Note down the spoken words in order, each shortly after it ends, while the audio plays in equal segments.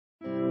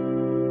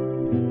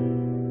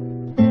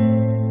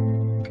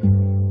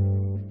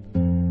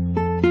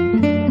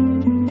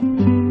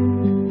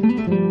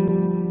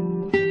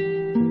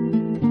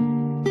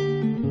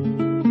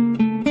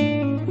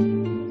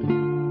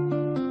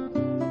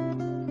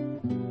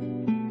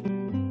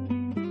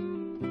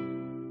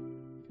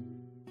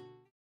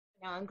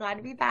I'm glad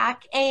to be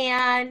back.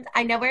 And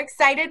I know we're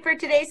excited for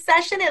today's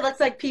session. It looks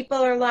like people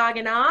are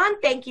logging on.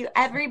 Thank you,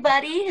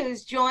 everybody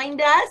who's joined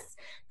us.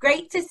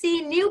 Great to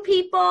see new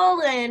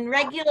people and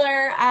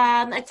regular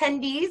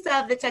attendees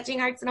of the Touching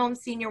Hearts and Homes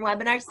Senior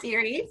Webinar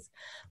Series.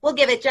 We'll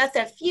give it just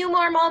a few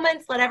more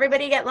moments, let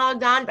everybody get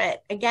logged on.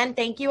 But again,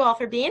 thank you all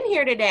for being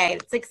here today.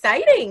 It's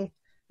exciting.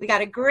 We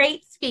got a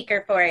great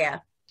speaker for you.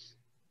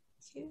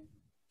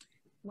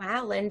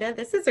 Wow, Linda,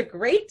 this is a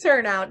great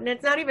turnout, and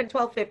it's not even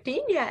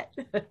 12:15 yet.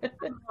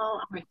 Oh,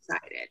 I'm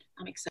excited.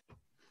 I'm excited.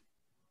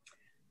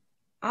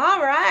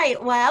 All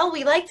right. Well,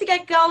 we like to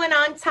get going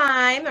on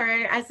time,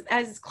 or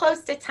as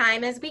close to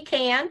time as we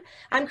can.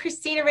 I'm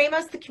Christina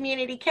Ramos, the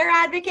Community Care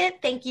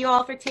Advocate. Thank you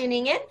all for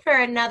tuning in for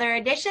another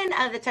edition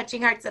of the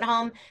Touching Hearts at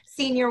Home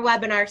Senior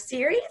Webinar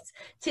Series.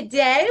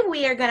 Today,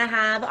 we are going to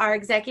have our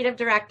Executive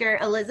Director,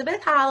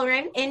 Elizabeth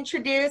Halloran,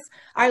 introduce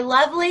our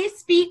lovely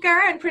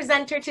speaker and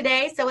presenter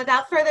today. So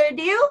without further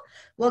ado,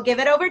 we'll give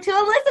it over to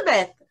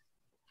Elizabeth.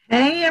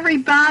 Hey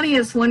everybody,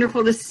 it's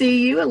wonderful to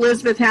see you.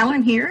 Elizabeth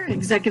Halloran here,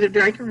 Executive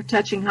Director for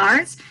Touching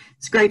Hearts.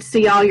 It's great to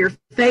see all your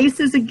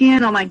faces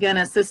again. Oh my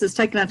goodness, this is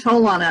taking a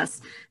toll on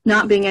us,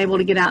 not being able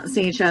to get out and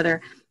see each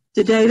other.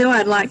 Today though,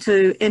 I'd like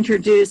to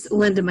introduce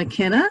Linda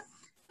McKenna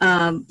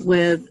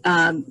with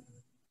Golden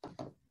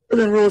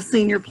Rule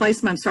Senior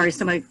Placement. I'm sorry,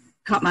 somebody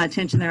caught my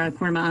attention there on the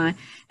corner of my eye.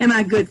 And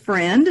my good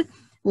friend,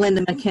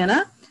 Linda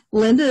McKenna.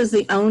 Linda is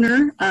the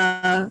owner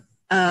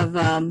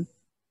of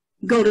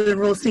Golden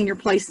Rule Senior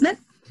Placement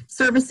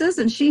Services,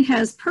 and she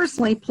has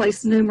personally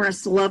placed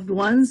numerous loved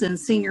ones in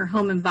senior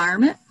home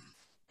environment.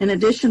 In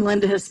addition,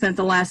 Linda has spent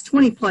the last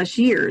 20 plus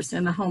years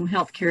in the home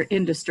health care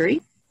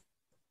industry.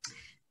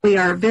 We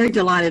are very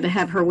delighted to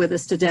have her with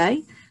us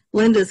today.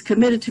 Linda is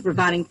committed to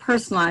providing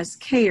personalized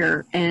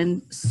care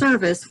and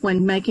service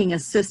when making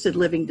assisted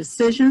living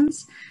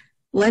decisions.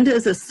 Linda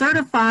is a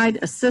certified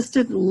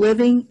assisted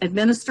living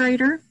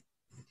administrator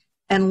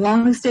and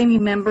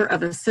longstanding member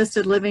of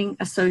assisted living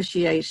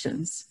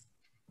associations.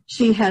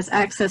 She has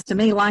access to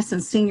many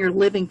licensed senior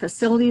living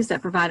facilities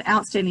that provide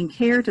outstanding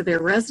care to their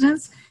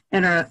residents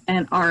and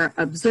are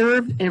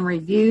observed and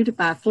reviewed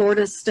by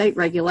Florida's state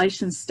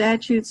regulations,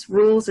 statutes,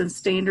 rules, and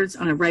standards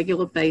on a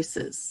regular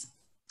basis.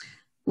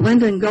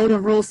 Linda and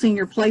Golden Rule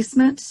Senior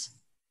Placement,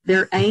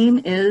 their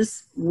aim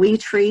is we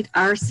treat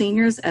our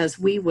seniors as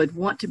we would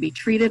want to be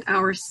treated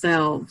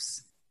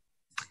ourselves.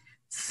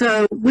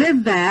 So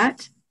with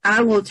that,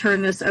 I will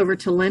turn this over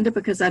to Linda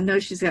because I know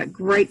she's got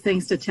great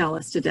things to tell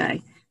us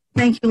today.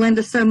 Thank you,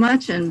 Linda, so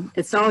much, and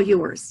it's all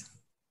yours.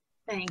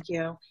 Thank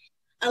you.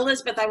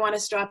 Elizabeth, I want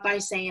to start by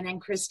saying, and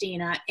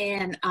Christina,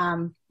 and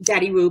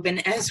Daddy Ruben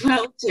as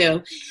well,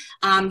 too.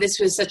 This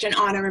was such an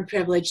honor and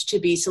privilege to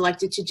be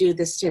selected to do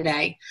this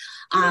today.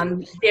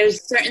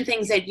 There's certain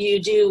things that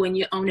you do when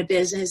you own a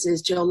business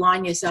is to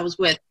align yourselves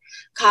with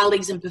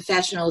colleagues and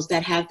professionals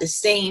that have the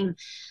same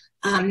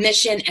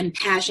mission and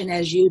passion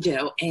as you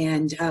do.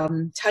 And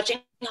Touching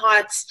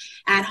Hearts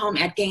at Home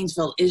at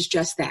Gainesville is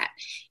just that.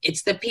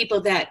 It's the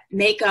people that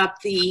make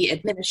up the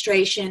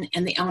administration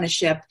and the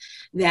ownership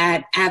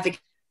that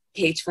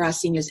advocates for our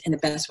seniors in the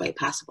best way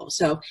possible.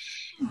 So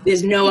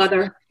there's no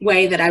other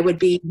way that I would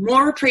be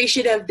more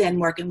appreciative than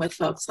working with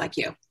folks like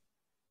you.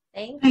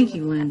 Thank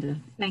you, Linda.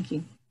 Thank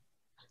you.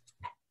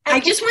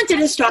 I just wanted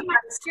to start by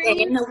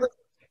saying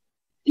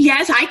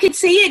yes, I could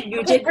see it.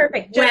 You did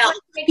perfect. Just well.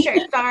 to make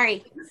sure.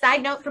 Sorry.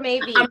 Side note from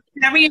AV. I'm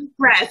very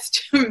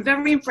impressed. I'm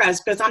very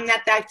impressed because I'm not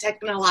that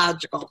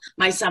technological.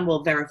 My son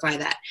will verify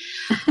that.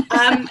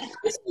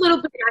 Just a little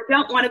bit. I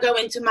don't want to go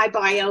into my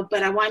bio,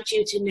 but I want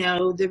you to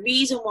know the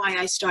reason why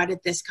I started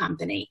this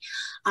company,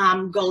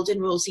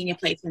 Golden Rule Senior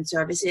Placement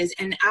Services,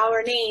 and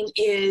our name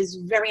is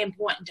very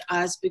important to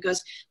us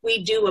because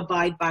we do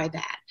abide by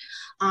that.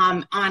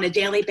 On a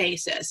daily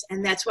basis.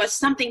 And that's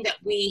something that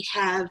we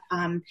have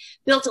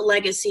built a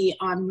legacy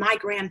on my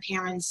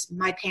grandparents,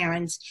 my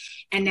parents,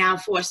 and now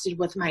fostered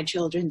with my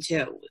children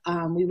too.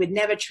 We would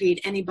never treat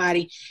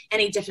anybody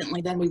any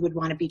differently than we would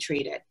want to be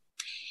treated.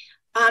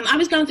 I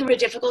was going through a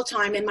difficult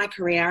time in my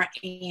career,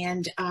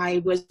 and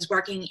I was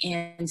working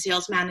in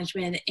sales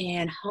management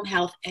and home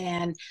health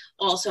and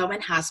also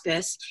in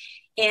hospice.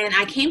 And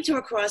I came to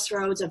a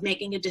crossroads of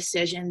making a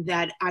decision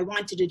that I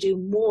wanted to do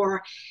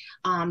more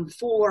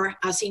for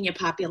our senior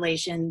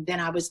population than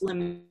I was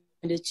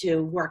limited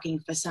to working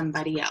for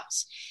somebody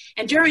else.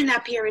 And during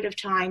that period of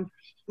time,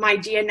 my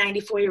dear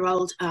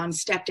 94-year-old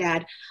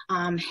stepdad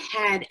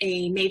had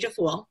a major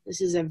fall. This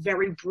is a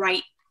very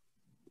bright,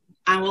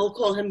 I will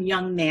call him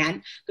young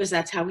man, because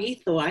that's how he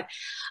thought,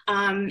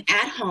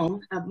 at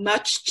home,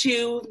 much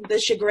to the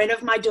chagrin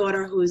of my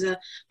daughter, who's a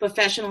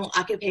professional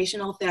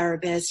occupational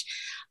therapist.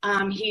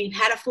 He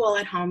had a fall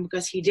at home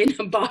because he didn't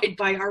abide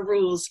by our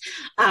rules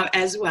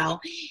as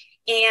well.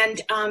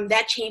 And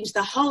that changed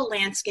the whole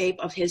landscape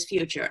of his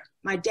future.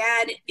 My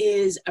dad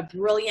is a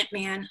brilliant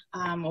man,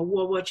 a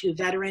World War II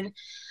veteran,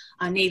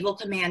 a naval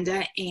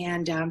commander,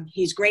 and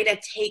he's great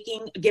at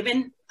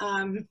giving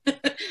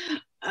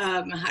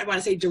I don't want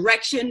to say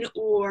direction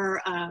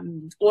or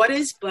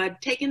orders,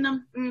 but taking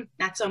them,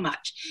 not so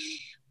much.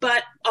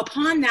 But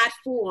upon that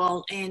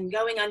fall and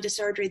going under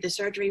surgery, the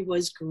surgery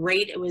was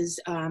great. It was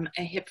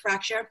a hip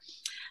fracture.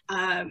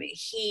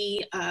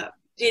 He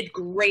did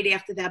great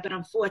after that, but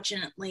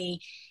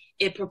unfortunately,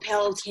 it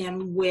propelled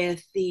him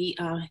with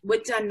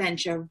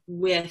dementia,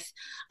 with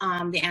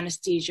the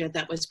anesthesia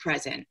that was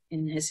present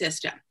in his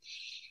system.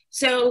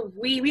 So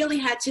we really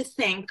had to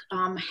think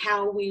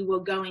how we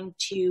were going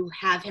to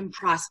have him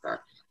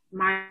prosper.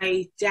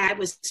 My dad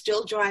was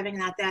still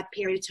driving at that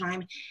period of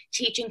time,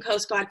 teaching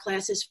Coast Guard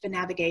classes for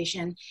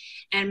navigation,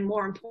 and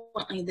more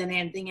importantly than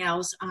anything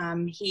else,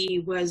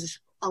 he was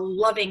a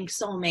loving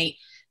soulmate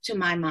to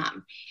my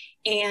mom.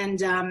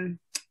 And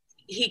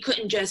he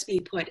couldn't just be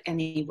put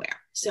anywhere.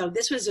 So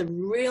this was a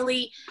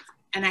really,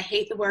 and I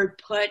hate the word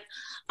put,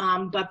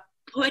 but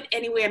put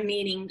anywhere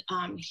meaning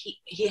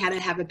he had to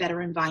have a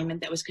better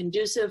environment that was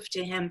conducive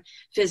to him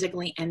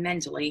physically and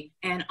mentally,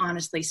 and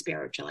honestly,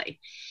 spiritually.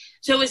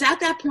 So it was at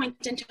that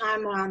point in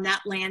time on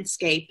that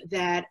landscape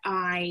that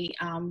I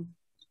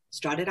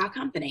started our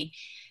company,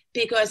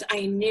 because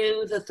I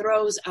knew the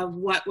throes of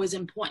what was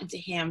important to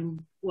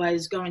him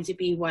was going to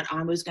be what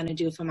I was going to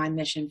do for my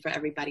mission for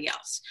everybody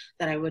else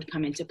that I would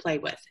come into play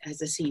with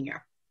as a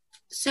senior.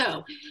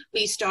 So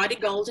we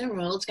started Golden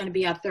Rule. It's going to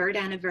be our 3rd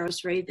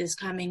anniversary this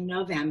coming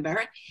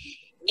November.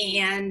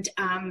 And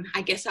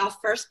I guess our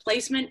first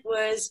placement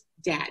was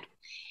Dad.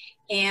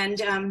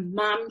 And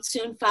Mom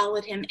soon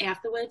followed him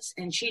afterwards,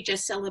 and she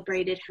just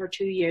celebrated her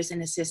 2 years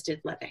in assisted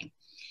living.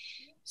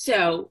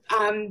 So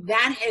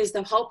that is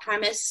the whole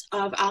premise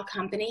of our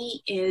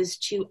company, is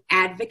to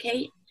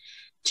advocate,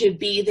 to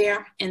be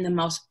there in the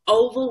most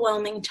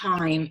overwhelming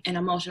time and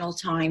emotional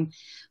time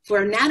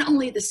for not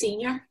only the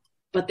senior,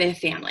 but their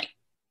family.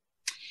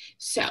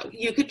 So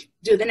you could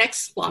do the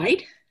next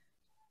slide.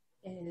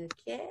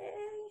 Okay.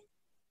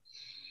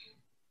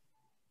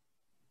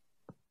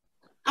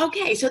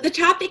 Okay, so the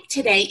topic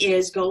today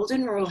is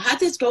Golden Rule. How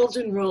does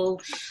Golden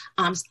Rule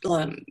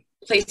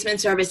placement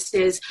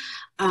services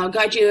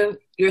guide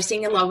your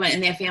senior lover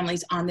and their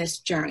families on this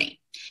journey?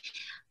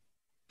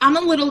 I'm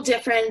a little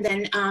different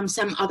than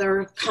some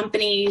other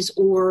companies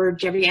or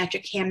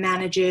geriatric care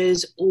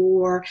managers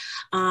or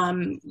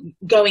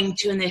going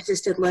to an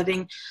assisted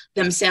living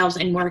themselves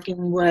and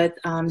working with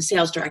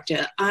sales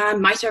director.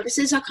 My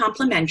services are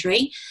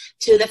complimentary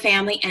to the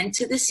family and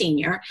to the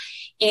senior.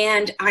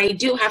 And I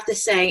do have to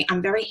say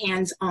I'm very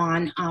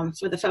hands-on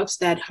for the folks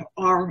that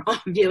are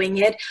viewing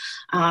it,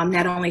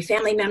 not only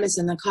family members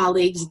and the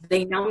colleagues.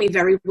 They know me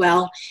very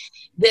well.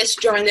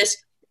 During this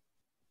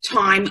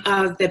time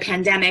of the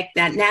pandemic,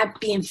 that not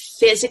being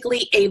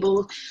physically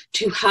able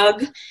to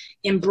hug,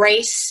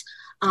 embrace,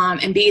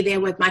 and be there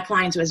with my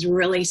clients was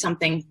really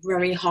something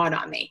very hard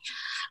on me.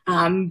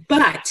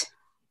 But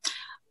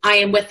I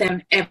am with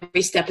them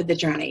every step of the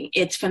journey.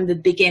 It's from the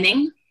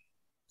beginning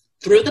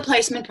through the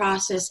placement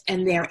process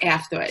and there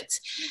afterwards.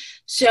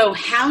 So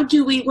how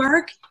do we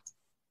work?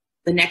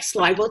 The next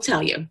slide will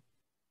tell you.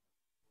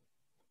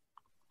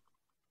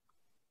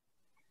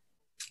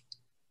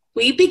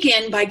 We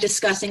begin by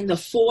discussing the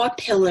 4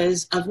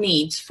 pillars of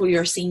needs for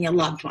your senior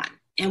loved one.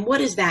 And what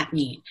does that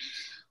mean?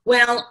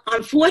 Well,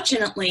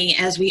 unfortunately,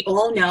 as we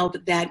all know,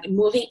 that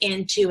moving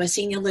into a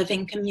senior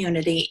living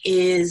community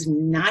is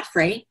not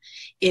free.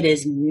 It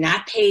is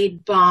not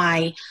paid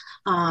by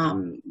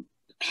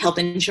health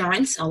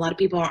insurance. A lot of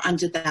people are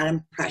under that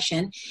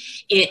impression.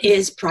 It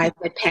is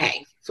private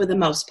pay for the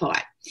most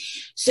part.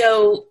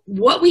 So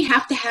what we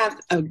have to have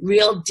a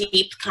real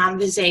deep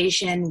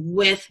conversation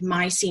with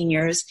my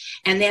seniors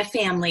and their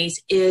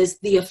families is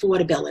the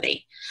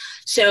affordability.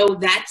 So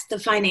that's the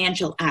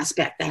financial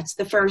aspect. That's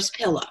the first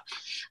pillar.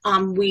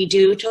 We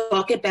do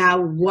talk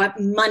about what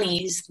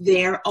monies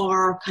there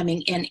are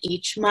coming in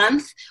each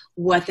month,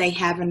 what they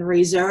have in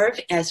reserve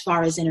as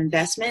far as in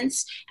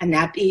investments, and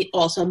that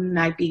also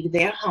might be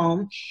their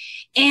home.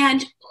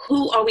 And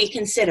who are we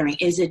considering?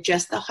 Is it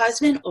just the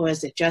husband, or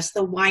is it just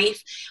the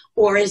wife,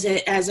 or is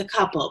it as a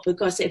couple?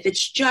 Because if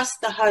it's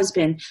just the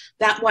husband,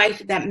 that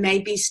wife that may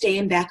be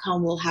staying back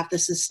home will have to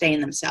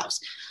sustain themselves.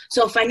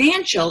 So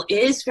financial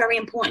is very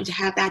important to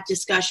have that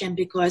discussion,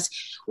 because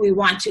we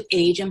want to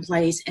age in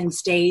place and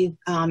stay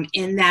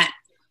in that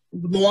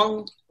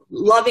long,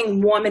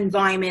 loving, warm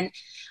environment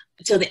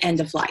till the end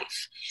of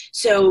life.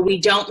 So we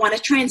don't want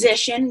to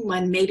transition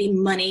when maybe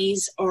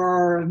monies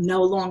are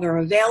no longer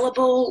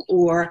available,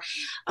 or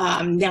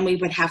then we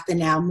would have to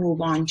now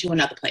move on to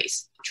another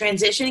place.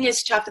 Transitioning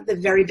is tough at the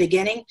very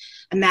beginning.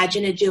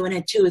 Imagine it doing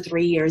it 2 or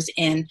 3 years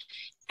in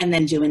and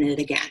then doing it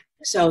again.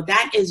 So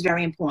that is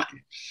very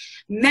important.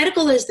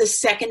 Medical is the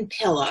second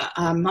pillar.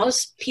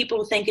 Most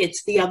people think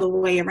it's the other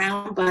way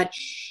around, but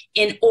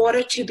in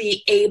order to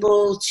be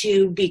able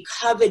to be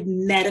covered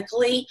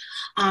medically,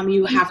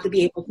 you have to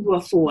be able to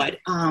afford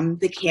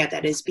the care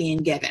that is being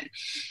given.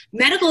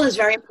 Medical is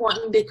very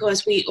important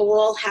because we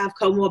all have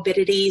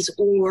comorbidities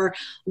or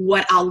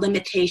what our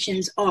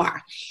limitations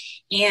are.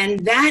 And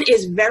that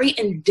is very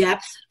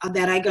in-depth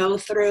that I go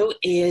through.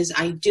 Is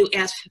I do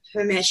ask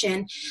for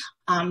permission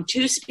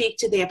to speak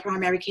to their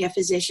primary care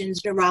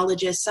physicians,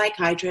 neurologists,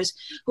 psychiatrists,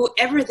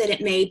 whoever that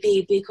it may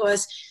be,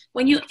 because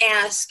when you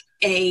ask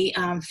a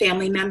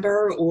family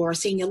member or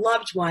senior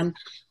loved one,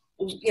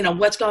 you know,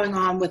 what's going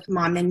on with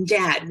mom and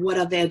dad? What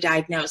are their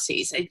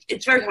diagnoses?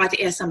 It's very hard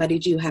to ask somebody,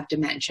 do you have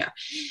dementia?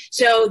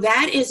 So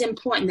that is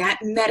important. That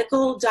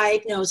medical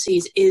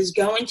diagnosis is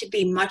going to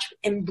be much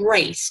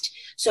embraced.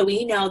 So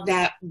we know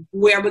that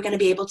where we're going to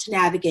be able to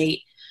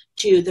navigate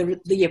to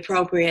the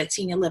appropriate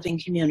senior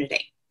living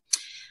community.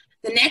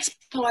 The next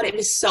part of it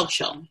is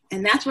social,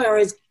 and that's where I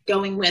was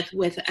going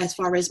with as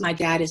far as my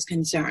dad is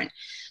concerned.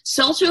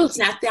 Social is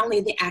not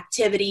only the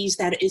activities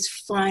that is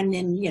fun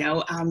and, you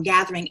know,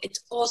 gathering, it's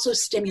also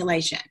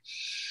stimulation.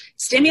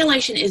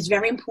 Stimulation is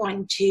very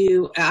important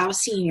to our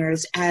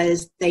seniors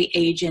as they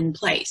age in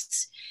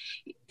place.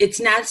 It's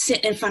not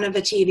sitting in front of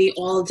a TV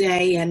all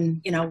day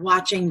and, you know,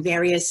 watching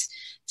various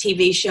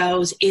TV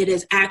shows. It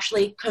is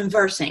actually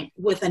conversing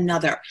with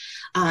another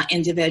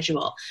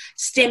individual.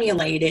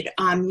 Stimulated,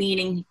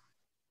 meaning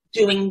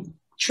doing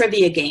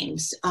trivia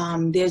games.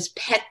 There's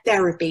pet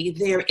therapy.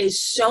 There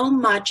is so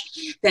much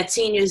that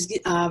seniors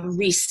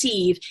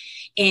receive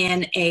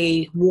in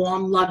a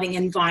warm, loving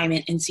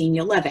environment in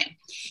senior living.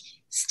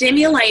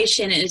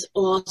 Stimulation is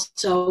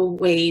also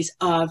ways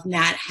of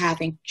not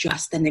having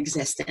just an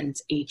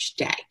existence each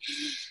day.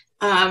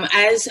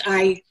 As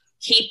I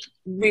keep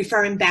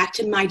referring back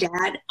to my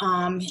dad,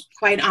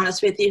 quite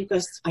honest with you,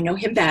 because I know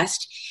him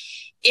best,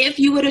 if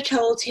you would have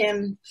told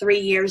him 3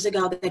 years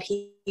ago that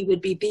he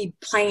would be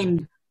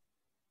playing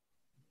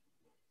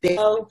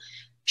bingo,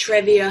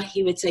 trivia,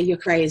 he would say, you're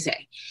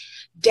crazy.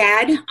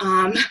 Dad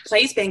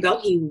plays bingo.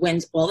 He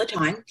wins all the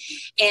time,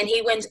 and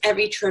he wins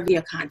every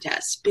trivia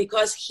contest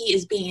because he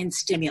is being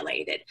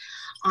stimulated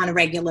on a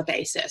regular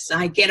basis.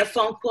 I get a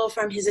phone call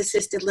from his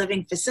assisted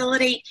living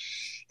facility,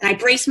 and I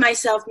brace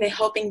myself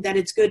hoping that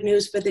it's good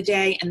news for the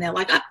day, and they're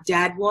like, oh,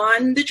 Dad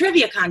won the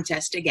trivia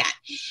contest again.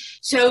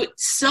 So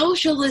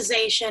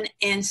socialization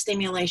and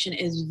stimulation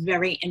is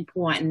very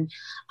important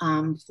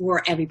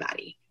for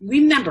everybody.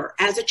 Remember,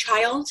 as a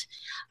child,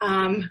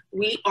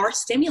 we are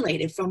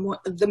stimulated from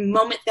the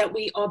moment that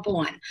we are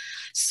born.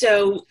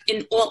 So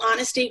in all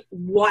honesty,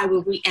 why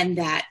would we end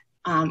that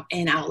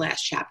in our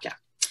last chapter?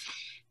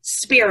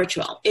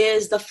 Spiritual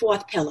is the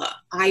fourth pillar.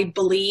 I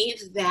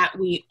believe that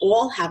we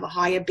all have a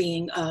higher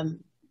being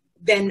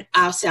than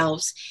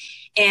ourselves,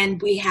 and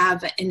we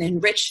have an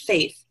enriched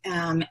faith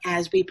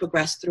as we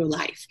progress through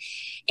life.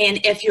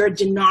 And if you're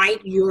denied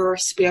your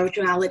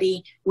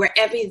spirituality,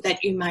 wherever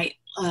that you might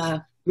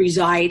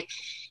reside,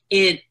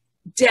 it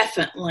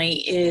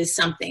definitely is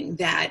something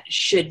that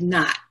should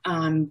not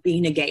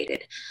be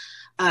negated.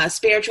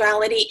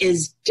 Spirituality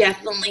is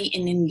definitely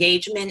an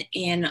engagement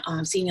in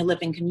senior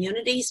living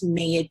communities.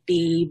 May it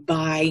be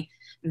by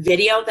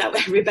video that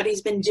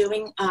everybody's been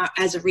doing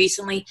as of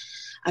recently,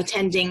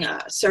 attending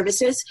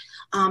services.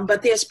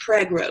 But there's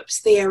prayer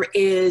groups, there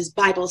is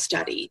Bible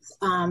studies,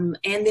 and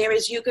there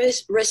is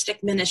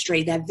Eucharistic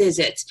ministry that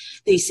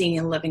visits these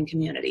senior living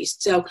communities.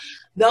 So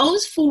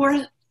those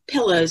four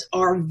pillars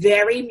are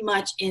very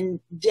much in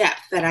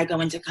depth that I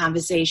go into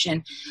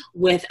conversation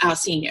with our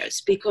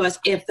seniors, because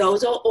if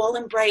those are all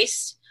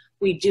embraced,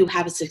 we do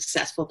have a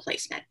successful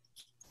placement.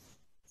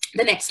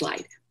 The next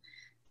slide.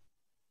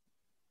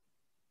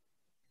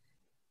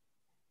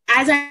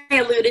 As I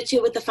alluded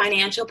to with the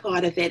financial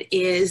part of it,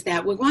 is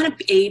that we're going to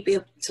be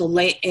able to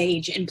lay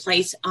age in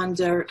place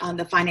under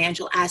the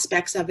financial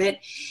aspects of it.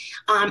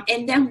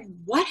 And then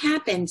what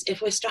happens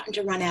if we're starting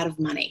to run out of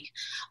money,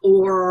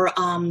 or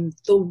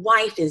the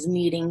wife is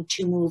needing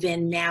to move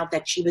in now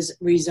that she was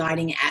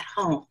residing at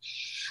home?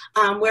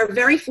 We're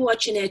very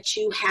fortunate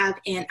to have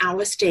in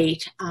our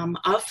state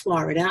of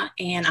Florida,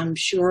 and I'm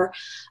sure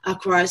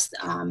across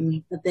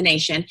the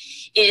nation,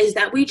 is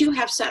that we do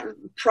have some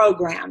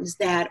programs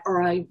that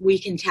we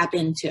can tap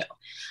into.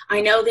 I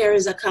know there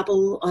is a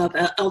couple of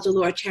elder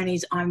law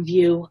attorneys on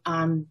view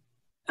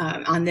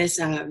on this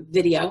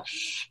video.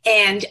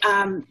 And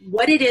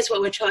what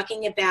we're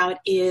talking about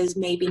is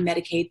maybe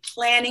Medicaid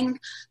planning.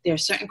 There are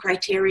certain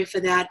criteria for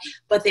that,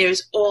 but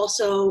there's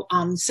also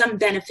some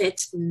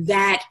benefits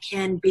that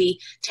can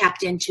be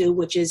tapped into,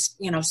 which is,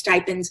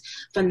 stipends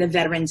from the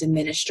Veterans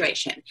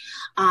Administration.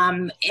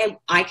 And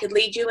I could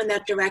lead you in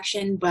that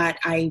direction, but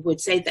I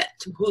would say that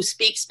who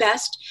speaks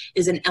best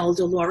is an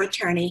elder law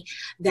attorney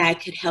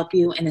that could help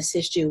you and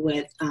assist you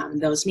with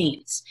those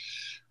needs.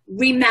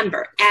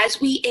 Remember,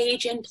 as we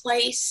age in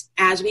place,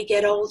 as we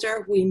get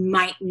older, we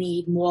might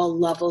need more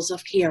levels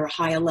of care, a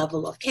higher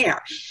level of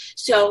care.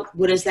 So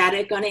what is that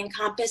going to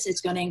encompass?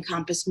 It's going to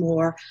encompass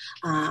more,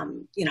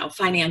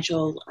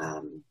 financial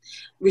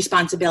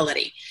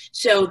responsibility.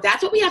 So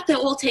that's what we have to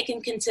all take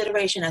in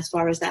consideration as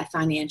far as that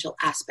financial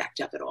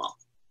aspect of it all.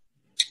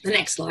 The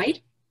next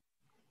slide.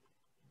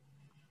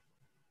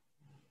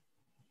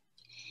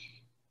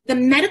 The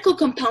medical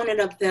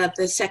component of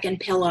the second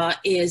pillar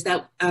is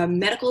that a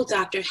medical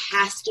doctor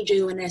has to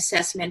do an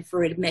assessment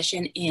for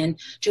admission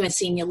into a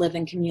senior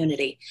living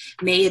community.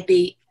 May it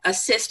be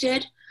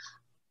assisted,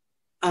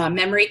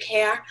 memory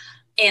care,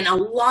 And a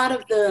lot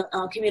of the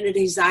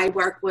communities I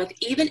work with,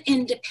 even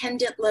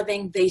independent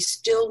living, they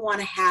still want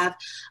to have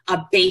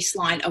a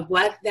baseline of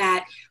what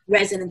that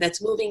resident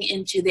that's moving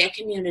into their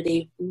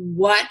community,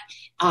 what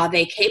are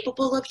they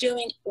capable of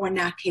doing or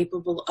not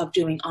capable of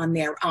doing on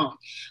their own.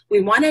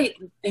 We want to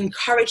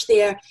encourage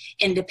their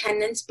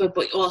independence, but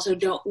we also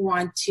don't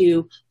want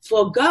to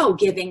forego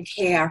giving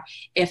care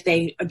if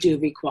they do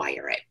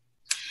require it.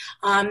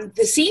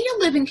 The senior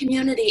living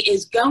community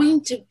is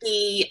going to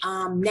be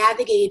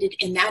navigated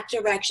in that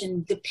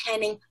direction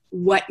depending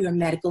what your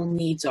medical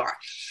needs are.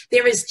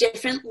 There is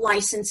different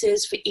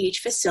licenses for each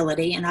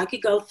facility, and I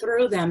could go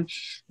through them.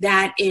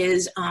 That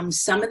is,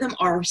 some of them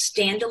are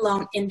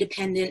standalone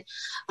independent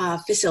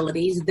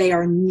facilities. They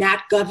are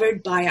not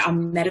governed by our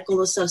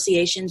medical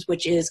associations,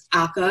 which is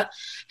AHCA,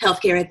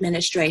 Healthcare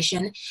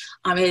Administration.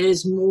 It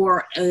is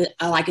more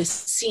like a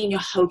senior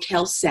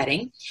hotel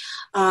setting.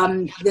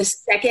 The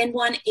second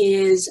one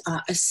is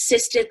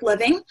assisted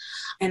living.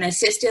 An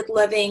assisted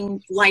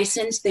living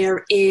license,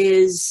 there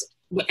is,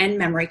 and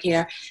memory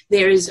care,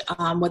 there's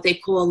what they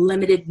call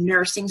limited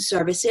nursing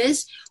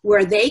services,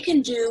 where they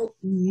can do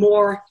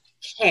more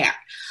care.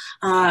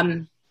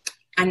 I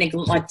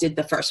neglected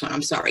the first one,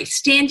 I'm sorry.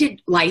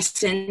 Standard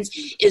license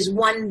is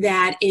one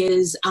that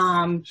is,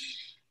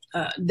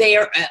 they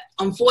are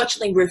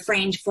unfortunately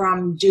refrained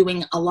from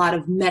doing a lot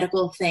of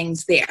medical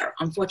things there.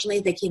 Unfortunately,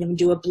 they can't even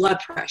do a blood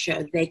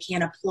pressure. They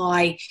can't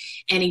apply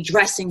any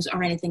dressings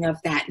or anything of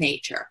that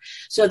nature.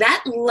 So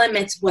that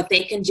limits what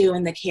they can do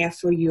in the care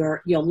for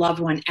your loved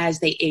one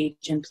as they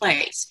age in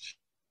place.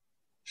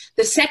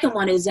 The second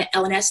one is an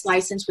LNS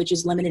license, which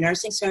is limited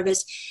nursing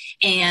service,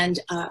 and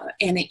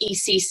an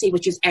ECC,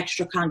 which is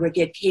extra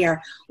congregate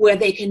care, where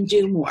they can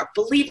do more.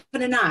 Believe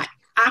it or not,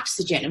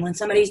 oxygen, and when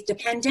somebody's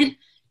dependent,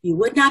 you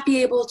would not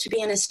be able to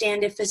be in a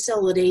standard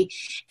facility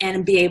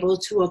and be able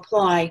to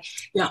apply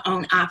your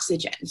own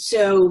oxygen.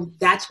 So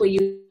that's where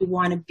you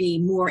want to be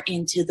more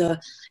into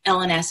the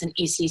LNS and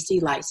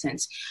ECC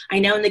license. I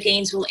know in the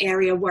Gainesville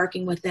area,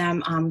 working with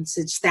them,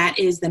 since that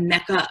is the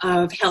mecca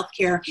of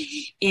healthcare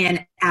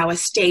in our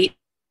state,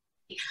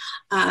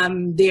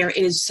 there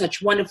is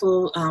such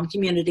wonderful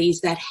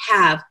communities that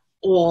have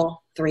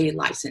all three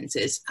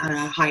licenses at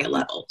a higher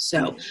level.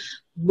 So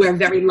we're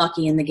very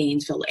lucky in the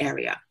Gainesville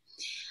area.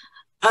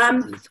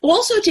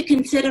 Also to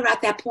consider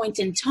at that point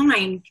in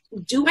time,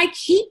 do I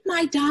keep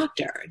my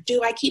doctor?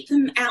 Do I keep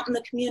them out in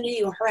the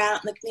community or her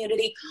out in the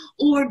community?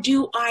 Or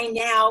do I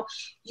now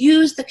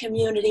use the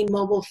community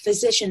mobile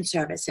physician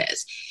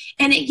services?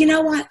 And you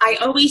know what? I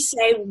always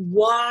say,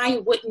 why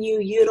wouldn't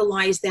you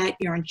utilize that?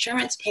 Your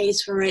insurance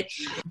pays for it.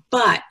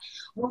 But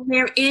when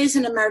there is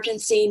an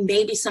emergency,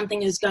 maybe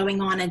something is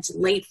going on, it's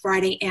late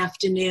Friday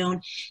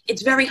afternoon,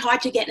 it's very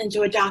hard to get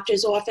into a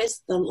doctor's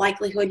office. The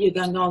likelihood you're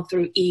going to go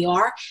through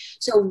ER.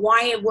 So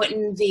why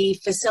wouldn't the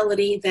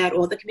facility that,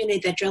 or the community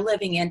that you're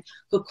living in,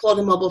 could call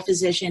the mobile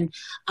physician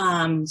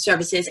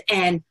services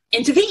and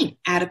intervene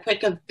at a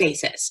quicker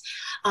basis?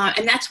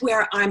 And that's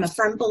where I'm a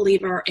firm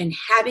believer in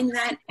having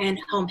that and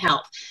home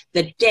health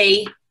the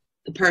day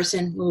the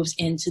person moves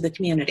into the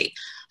community.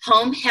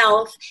 Home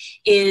health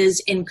is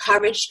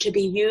encouraged to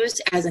be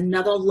used as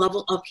another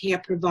level of care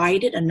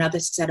provided, another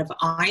set of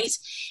eyes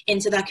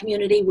into that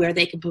community where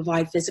they can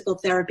provide physical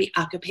therapy,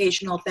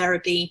 occupational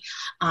therapy,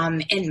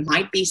 and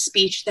might be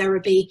speech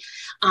therapy,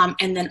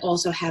 and then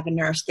also have a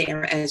nurse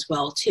there as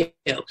well too.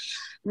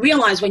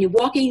 Realize when you're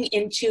walking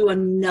into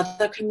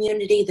another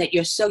community that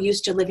you're so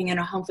used to living in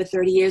a home for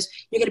 30 years,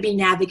 you're going to be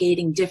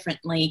navigating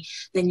differently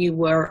than you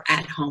were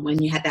at home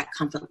when you had that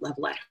comfort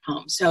level at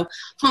home. So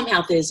home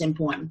health is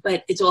important,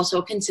 but it's also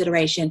a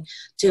consideration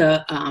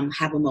to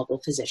have a mobile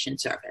physician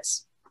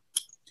service.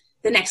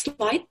 The next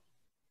slide.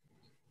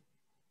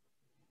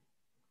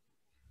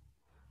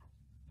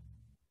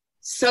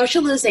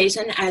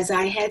 Socialization, as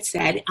I had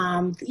said,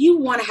 you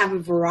want to have a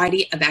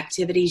variety of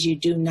activities. You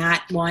do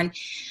not want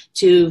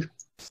to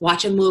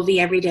watch a movie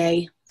every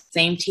day,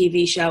 same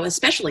TV show,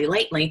 especially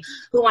lately.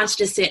 Who wants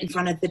to sit in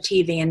front of the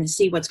TV and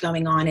see what's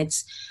going on?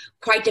 It's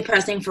quite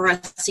depressing for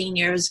us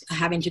seniors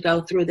having to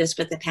go through this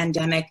with the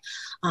pandemic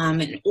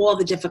and all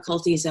the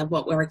difficulties of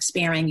what we're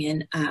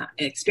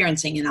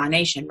experiencing in our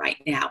nation right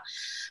now.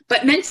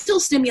 But mental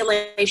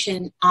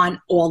stimulation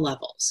on all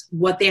levels,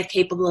 what they're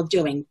capable of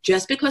doing.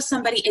 Just because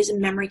somebody is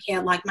in memory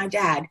care like my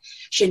dad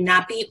should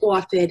not be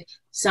offered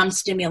some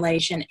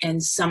stimulation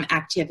and some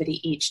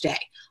activity each day.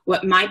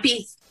 What might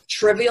be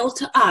trivial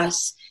to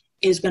us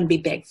is going to be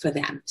big for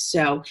them,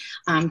 so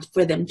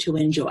for them to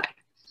enjoy.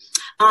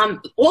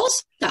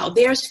 Also,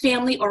 there's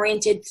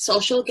family-oriented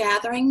social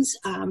gatherings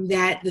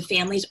that the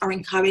families are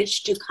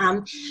encouraged to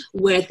come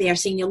with their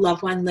senior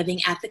loved one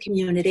living at the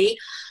community.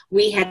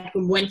 We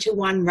went to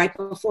one right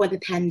before the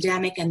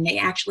pandemic, and they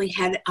actually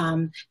had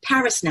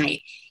Paris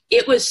night.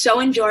 It was so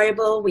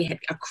enjoyable. We had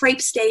a crepe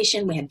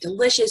station. We had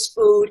delicious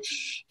food.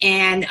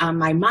 And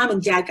my mom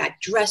and dad got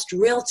dressed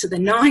real to the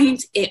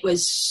nines. It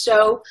was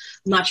so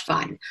much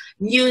fun.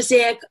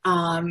 Music,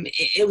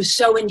 it was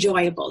so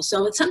enjoyable.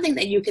 So it's something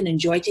that you can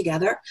enjoy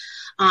together,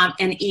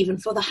 and even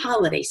for the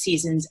holiday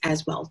seasons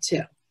as well,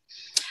 too.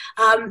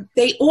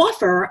 They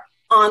offer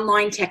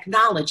online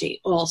technology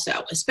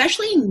also,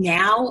 especially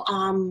now,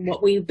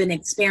 what we've been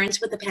experiencing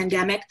with the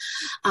pandemic.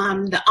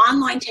 The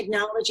online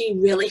technology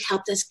really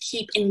helped us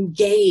keep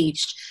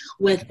engaged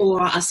with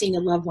our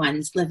senior loved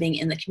ones living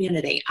in the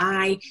community.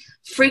 I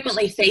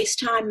frequently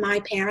FaceTime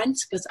my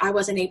parents because I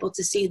wasn't able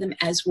to see them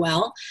as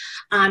well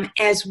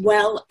as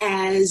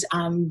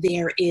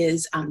there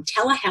is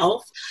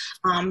telehealth,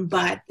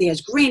 but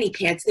there's granny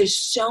pads. There's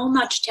so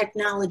much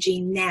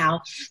technology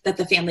now that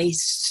the family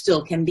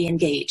still can be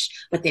engaged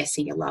with their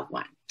senior loved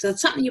one. So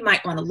it's something you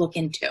might want to look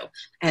into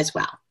as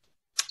well.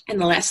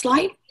 And the last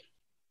slide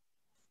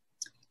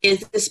is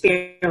the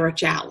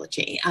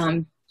spirituality.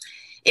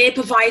 It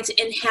provides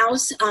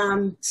in-house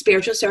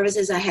spiritual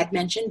services, I had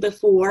mentioned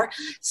before.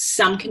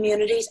 Some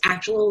communities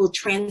actually will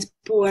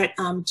transport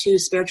to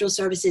spiritual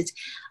services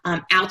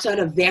outside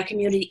of their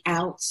community,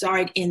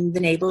 outside in the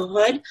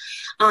neighborhood.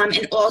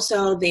 And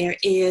also there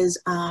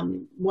is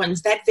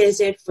ones that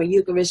visit for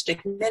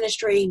Eucharistic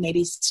ministry,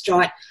 maybe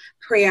start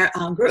prayer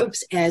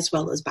groups, as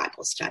well as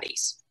Bible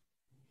studies.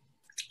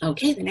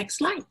 Okay, the next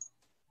slide.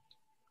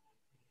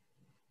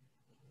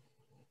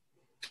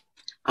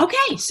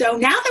 Okay, so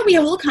now that we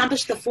have all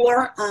accomplished the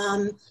 4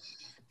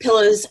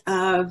 pillars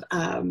of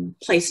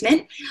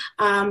placement,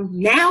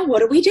 now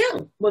what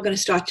do? We're going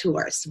to start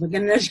tours. We're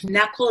going to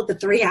not call it the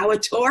 3-hour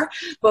tour,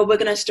 but we're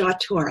going to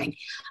start touring.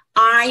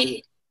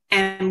 I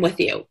am with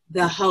you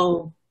the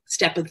whole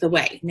step of the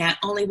way, not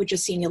only with your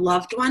senior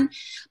loved one,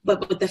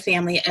 but with the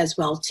family as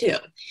well too.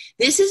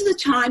 This is the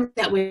time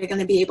that we're going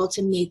to be able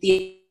to meet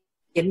the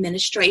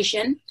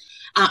administration,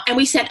 and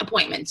we set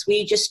appointments.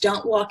 We just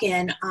don't walk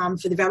in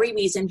for the very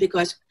reason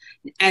because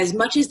as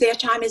much as their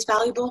time is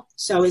valuable,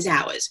 so is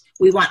ours.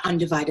 We want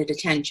undivided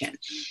attention.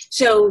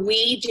 So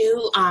we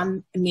do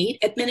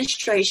meet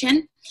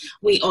administration.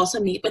 We also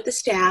meet with the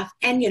staff,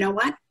 and you know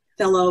what?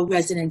 Fellow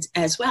residents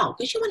as well,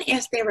 because you want to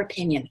ask their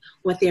opinion,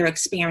 what their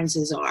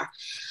experiences are.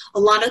 A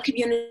lot of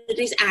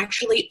communities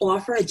actually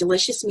offer a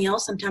delicious meal.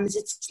 Sometimes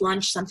it's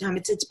lunch,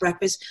 sometimes it's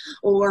breakfast,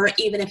 or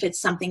even if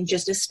it's something,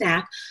 just a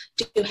snack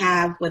to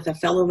have with a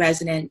fellow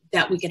resident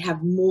that we can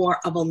have more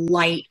of a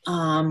light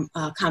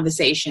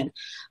conversation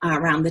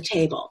around the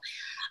table.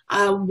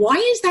 Why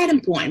is that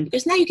important?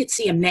 Because now you could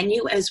see a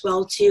menu as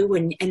well too,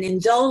 and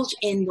indulge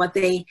in what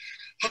they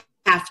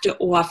have to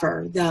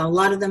offer. A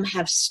lot of them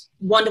have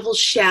wonderful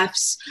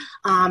chefs,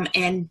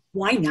 and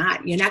why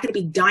not? You're not going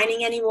to be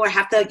dining anymore,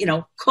 have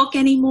to, cook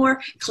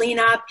anymore, clean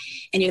up,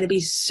 and you're going to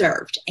be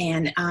served,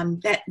 and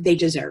that they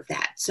deserve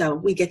that. So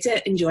we get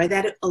to enjoy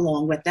that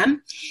along with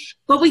them,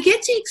 but we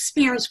get to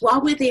experience while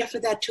we're there for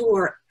that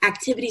tour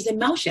activities in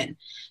motion.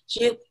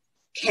 So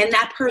can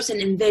that person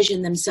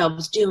envision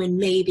themselves doing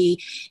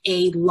maybe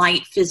a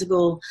light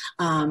physical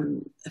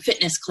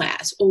fitness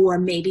class, or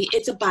maybe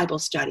it's a Bible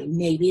study,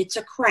 maybe it's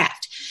a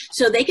craft.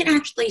 So they can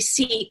actually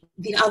see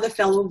the other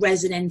fellow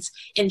residents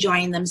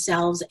enjoying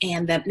themselves,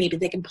 and that maybe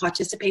they can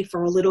participate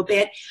for a little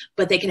bit,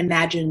 but they can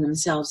imagine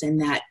themselves in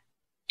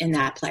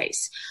that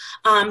place.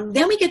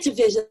 Then we get to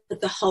visit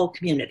the whole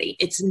community.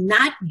 It's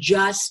not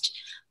just,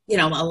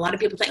 a lot of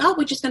people think, oh,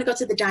 we're just going to go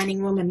to the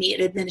dining room and meet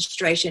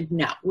administration.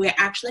 No, we're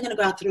actually going to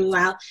go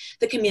throughout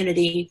the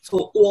community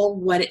for all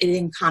what it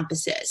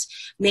encompasses.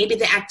 Maybe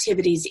the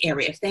activities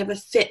area, if they have a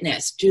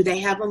fitness, do they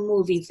have a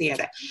movie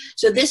theater?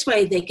 So this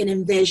way they can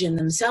envision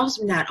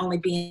themselves not only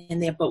being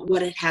there, but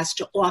what it has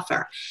to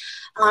offer.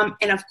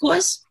 And of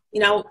course,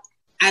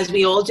 as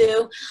we all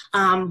do,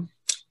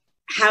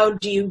 how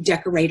do you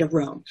decorate a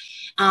room?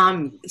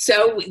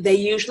 So they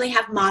usually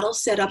have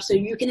models set up so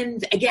you can,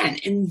 again,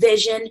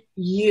 envision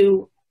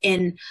you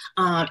in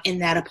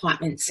that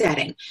apartment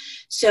setting.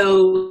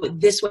 So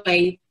this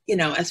way,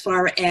 as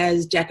far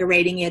as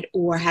decorating it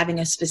or having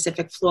a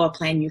specific floor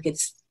plan, you could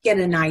get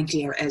an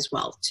idea as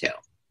well too.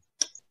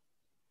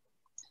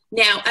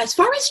 Now, as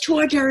far as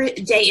tour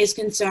day is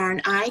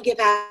concerned, I give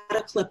out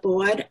a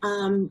clipboard,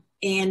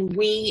 and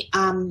we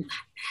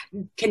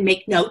can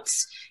make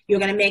notes. You're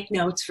going to make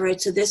notes for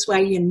it. So this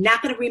way, you're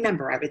not going to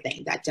remember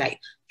everything that day.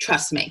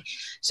 Trust me.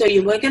 So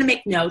you're going to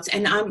make notes.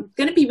 And I'm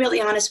going to be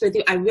really honest with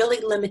you. I really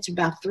limit to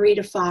about 3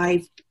 to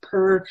 5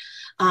 per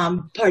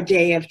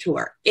day of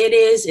tour.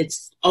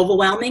 It's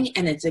overwhelming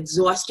and it's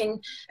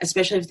exhausting,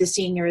 especially if the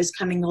senior is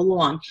coming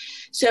along.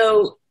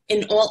 So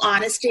in all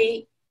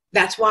honesty,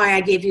 that's why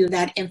I gave you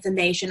that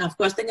information. Of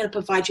course, they're going to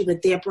provide you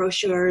with their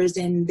brochures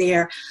and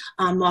their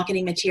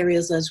marketing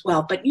materials as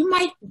well. But you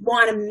might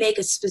want to make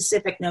a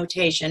specific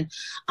notation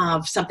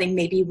of something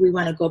maybe we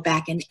want to go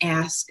back and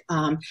ask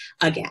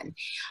again.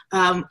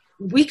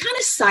 We kind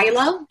of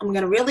silo. I'm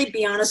going to really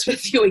be honest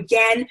with you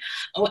again.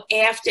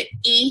 After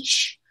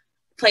each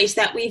place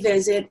that we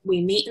visit,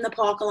 we meet in the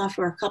parking lot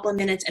for a couple of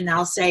minutes, and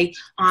I'll say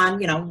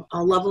on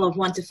a level of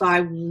 1 to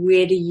 5,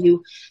 where do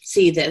you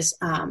see this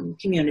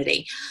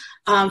community?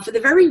 For the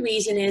very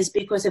reason is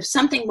because if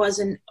something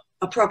wasn't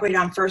appropriate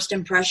on first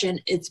impression,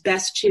 it's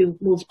best to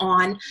move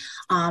on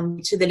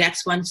to the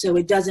next one so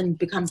it doesn't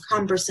become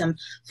cumbersome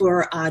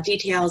for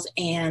details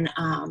and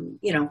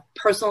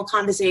personal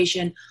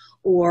conversation,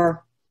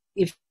 or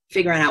if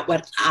figuring out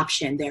what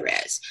option there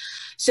is.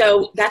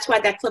 So that's why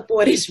that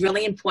clipboard is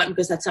really important,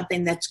 because that's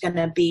something that's going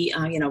to be,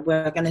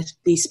 we're going to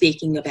be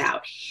speaking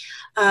about.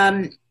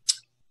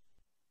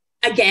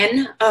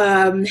 Again,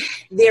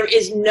 there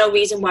is no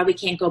reason why we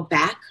can't go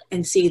back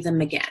and see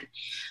them again.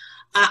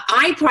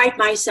 I pride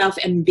myself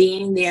in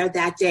being there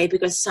that day,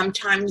 because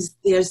sometimes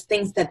there's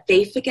things that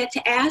they forget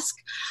to ask.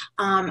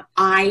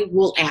 I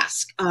will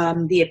ask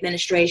the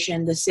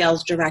administration, the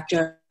sales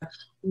director,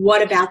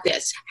 what about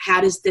this? How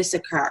does this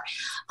occur?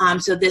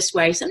 So this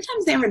way,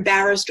 sometimes they're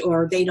embarrassed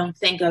or they don't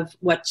think of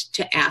what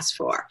to ask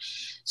for.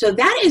 So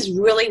that is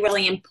really,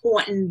 really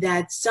important,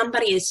 that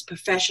somebody is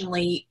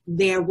professionally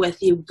there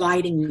with you,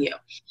 guiding you.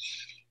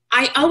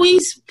 I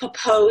always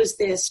propose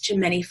this to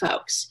many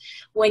folks.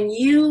 When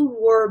you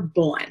were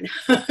born,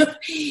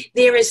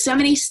 there is so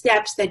many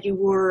steps that you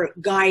were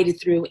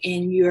guided through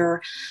in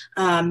your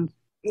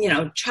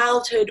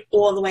childhood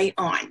all the way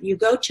on. You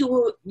go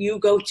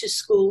to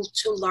school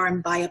to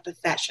learn by a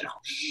professional.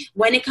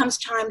 When it comes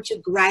time to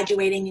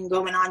graduating and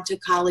going on to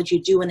college,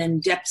 you do an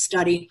in-depth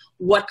study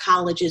what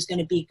college is going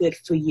to be good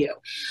for you,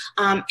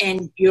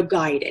 and you're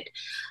guided.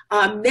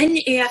 Then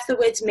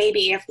afterwards,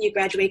 maybe after you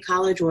graduate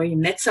college or you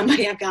met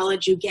somebody at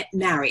college, you get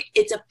married.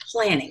 It's a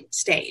planning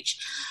stage.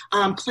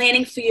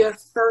 Planning for your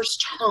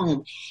first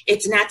home.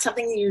 It's not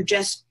something that you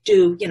just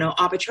do,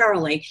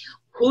 arbitrarily.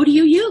 Who do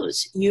you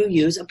use? You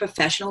use a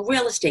professional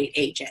real estate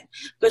agent,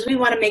 because we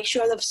want to make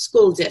sure the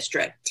school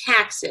district,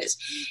 taxes,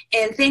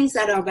 and things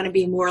that are going to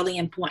be morally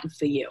important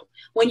for you.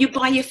 When you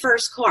buy your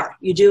first car,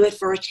 you do it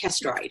for a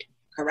test ride,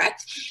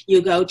 correct?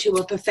 You go to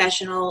a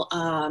professional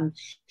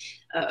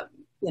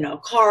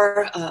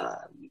car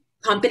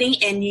company,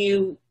 and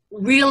you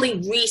really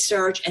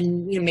research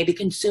and maybe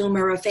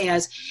consumer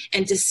affairs,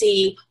 and to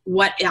see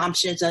what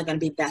options are going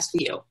to be best for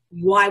you.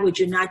 Why would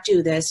you not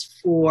do this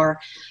for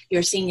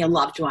your senior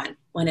loved one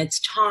when it's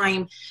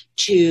time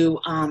to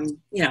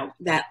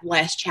that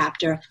last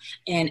chapter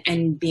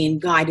and being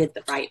guided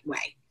the right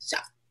way? So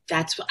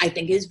that's what I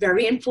think is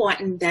very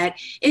important, that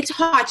it's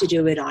hard to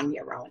do it on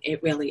your own.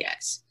 It really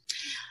is.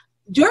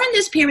 During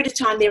this period of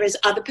time, there is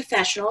other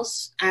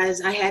professionals,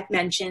 as I had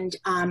mentioned,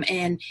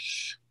 and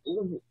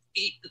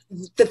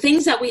the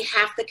things that we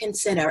have to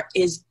consider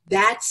is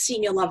that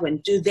senior loved one,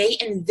 do they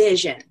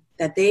envision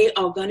that they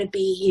are going to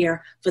be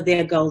here for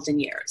their golden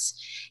years?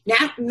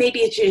 Now, maybe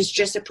it is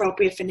just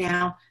appropriate for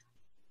now.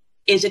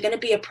 Is it going to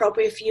be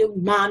appropriate for you,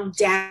 mom,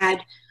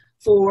 dad,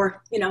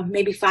 for,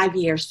 maybe 5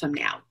 years from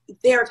now?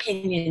 Their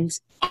opinions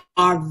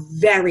are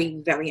very,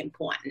 very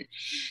important.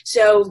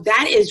 So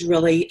that is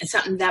really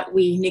something that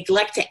we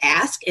neglect to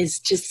ask, is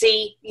to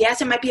see, yes,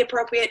 it might be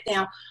appropriate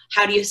now.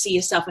 How do you see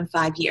yourself in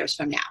 5 years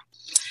from now?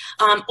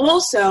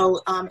 Also,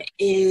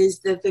 is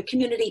the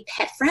community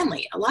pet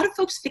friendly? A lot of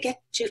folks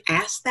forget to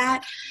ask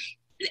that.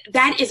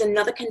 That is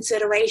another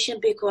consideration,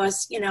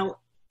 because,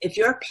 if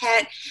your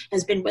pet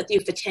has been with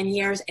you for 10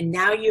 years and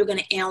now you're going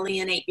to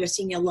alienate your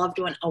senior loved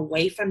one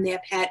away from their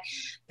pet,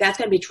 that's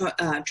going to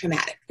be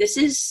traumatic. This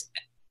is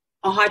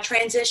a hard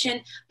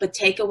transition, but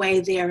take away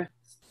their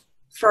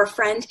fur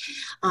friend,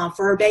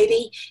 fur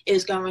baby,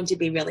 is going to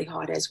be really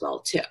hard as well,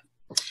 too.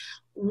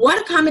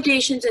 What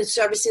accommodations and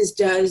services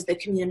does the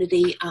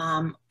community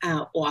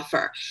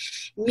offer?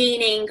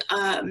 Meaning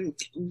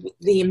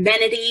the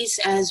amenities,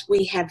 as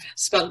we have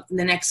spoken,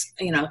 the next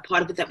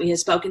part of it that we have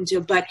spoken to,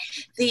 but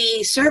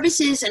the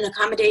services and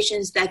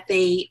accommodations that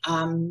they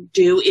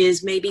do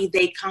is maybe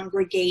they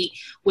congregate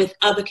with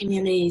other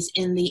communities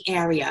in the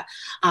area.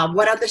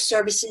 What other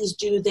services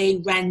do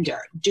they render?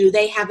 Do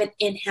they have an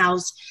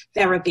in-house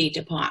therapy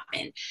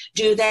department?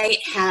 Do they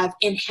have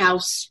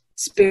in-house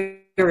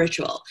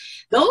spiritual?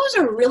 Those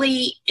are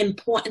really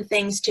important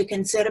things to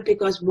consider,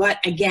 because what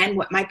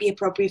might be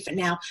appropriate for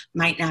now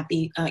might not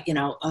be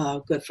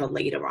good for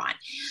later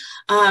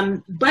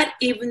on. But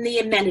even the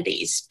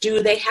amenities,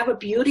 do they have a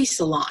beauty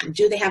salon?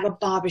 Do they have a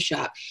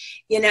barbershop?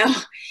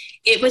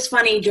 It was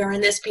funny during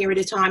this period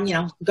of time,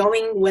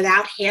 going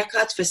without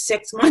haircuts for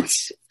 6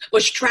 months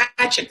was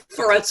tragic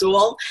for us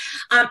all.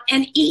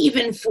 And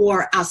even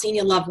for our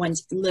senior loved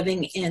ones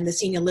living in the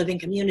senior living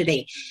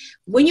community.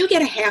 When you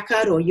get a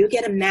haircut or you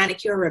get a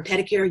manicure or a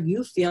pedicure,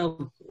 you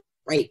feel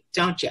great,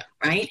 don't you?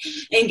 Right?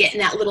 And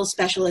getting that little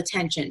special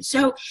attention.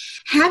 So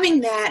having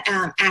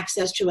that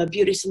access to a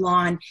beauty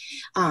salon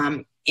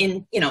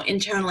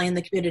internally in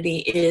the community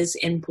is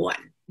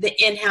important. The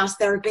in-house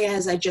therapy,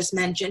 as I just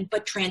mentioned,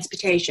 but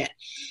transportation.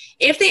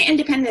 If they're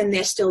independent and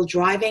they're still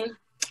driving,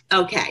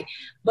 okay.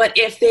 But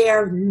if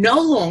they're no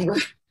longer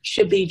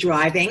should be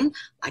driving,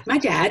 like my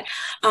dad,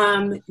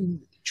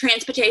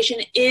 transportation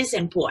is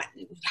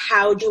important.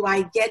 How do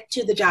I get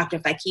to the doctor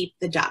if I keep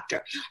the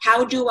doctor?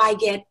 How do I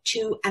get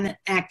to an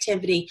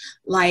activity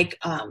like,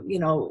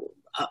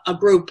 a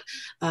group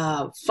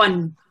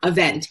fun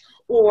event,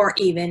 or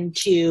even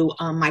to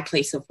my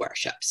place of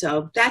worship?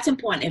 So that's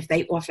important if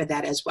they offer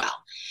that as well.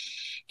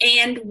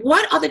 And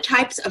what other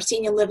types of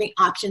senior living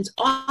options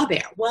are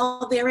there?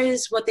 Well, there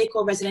is what they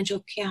call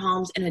residential care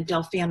homes and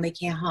adult family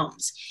care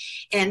homes.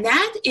 And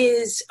that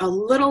is a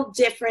little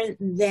different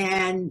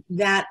than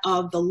that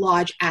of the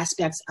large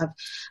aspects of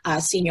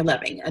senior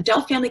living.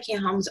 Adult family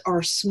care homes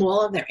are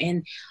smaller. They're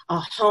in a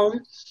home.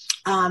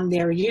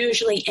 They're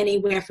usually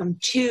anywhere from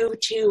 2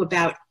 to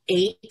about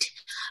 8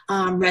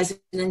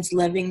 residents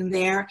living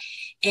there,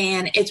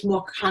 and it's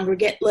more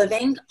congregate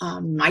living.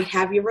 Might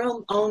have your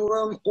own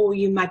room, or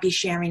you might be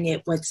sharing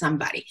it with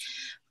somebody.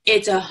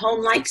 It's a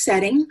home-like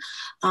setting.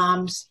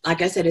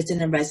 Like I said, it's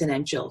in a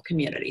residential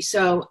community,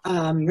 so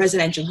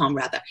residential home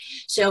rather.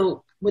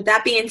 So with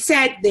that being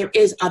said, there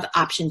is other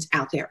options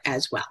out there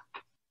as well.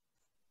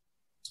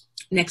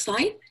 Next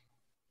slide.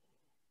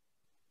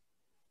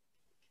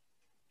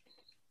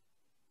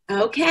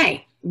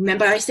 Okay,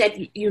 remember I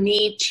said you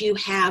need to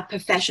have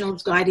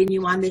professionals guiding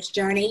you on this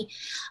journey.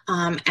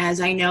 As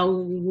I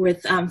know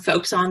with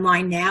folks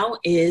online now,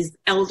 is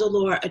elder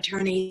law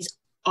attorneys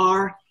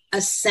are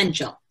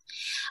essential.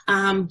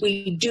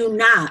 We do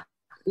not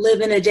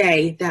live in a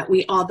day that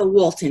we are the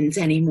Waltons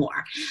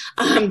anymore.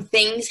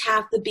 Things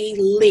have to be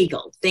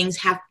legal. Things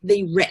have to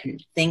be written.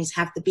 Things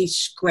have to be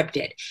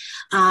scripted.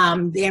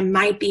 There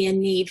might be a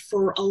need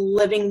for a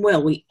living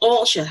will. We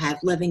all should have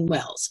living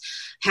wills.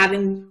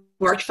 Having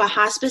worked for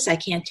hospice, I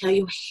can't tell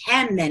you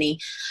how many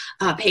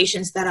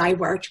patients that I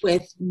worked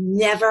with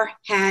never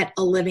had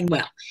a living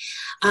will.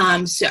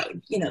 So,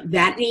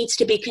 that needs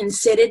to be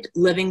considered.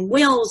 Living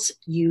wills,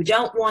 you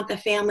don't want the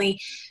family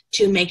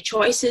to make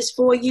choices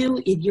for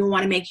you. You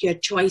want to make your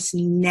choice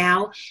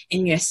now,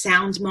 and your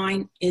sound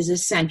mind is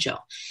essential.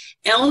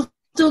 Elder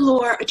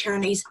law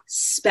attorneys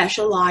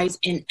specialize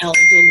in elder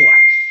law.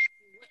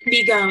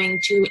 Be going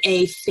to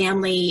a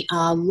family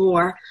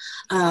law.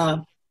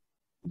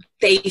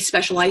 They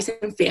specialize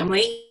in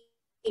family,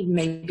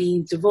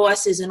 maybe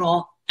divorces and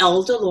all.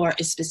 Elder law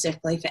is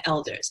specifically for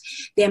elders.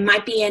 There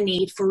might be a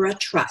need for a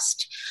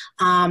trust.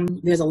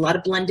 There's a lot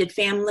of blended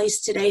families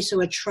today,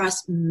 so a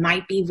trust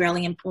might be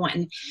really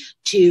important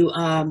to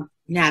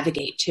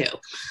navigate to.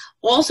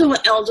 Also,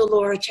 elder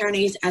law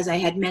attorneys, as I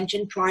had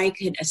mentioned prior,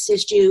 can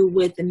assist you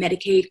with the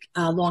Medicaid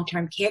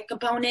long-term care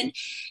component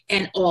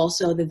and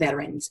also the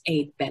Veterans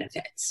Aid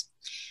benefits.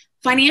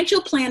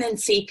 Financial plan and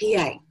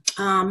CPA.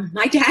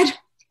 My dad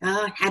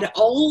had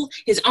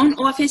his own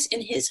office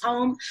in his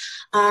home,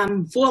 4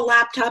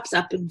 laptops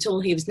up until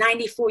he was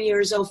 94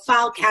 years old,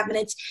 file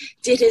cabinets,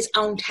 did his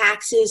own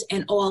taxes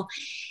and all.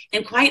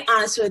 And quite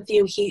honest with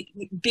you, he,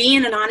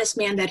 being an honest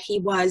man that he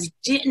was,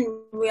 didn't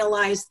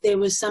realize there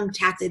was some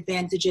tax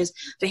advantages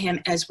for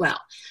him as well.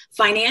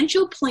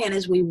 Financial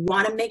planners, we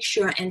want to make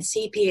sure, and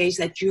CPAs,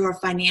 that your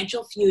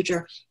financial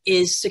future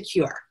is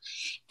secure.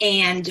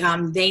 And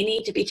they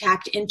need to be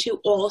tapped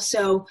into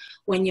also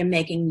when you're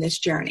making this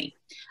journey.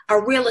 A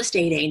real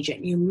estate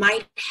agent. You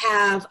might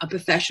have a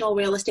professional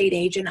real estate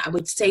agent. I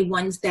would say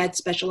ones that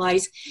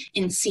specialize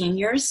in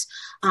seniors.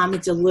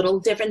 It's a little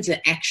different. It's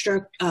an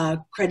extra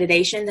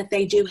accreditation that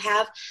they do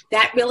have.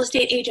 That real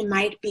estate agent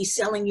might be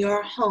selling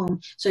your home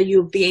so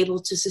you'll be able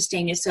to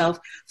sustain yourself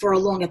for a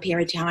longer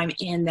period of time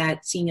in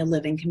that senior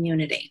living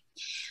community.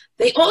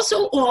 They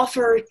also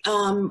offer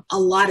a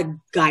lot of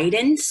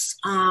guidance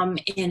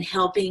in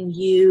helping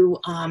you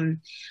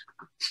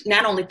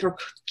not only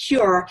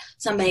procure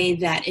somebody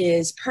that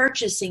is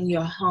purchasing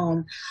your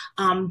home,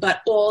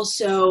 but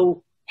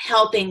also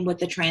helping with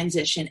the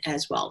transition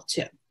as well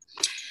too.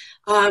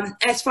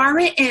 As far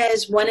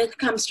as when it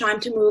comes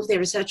time to move, there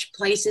are such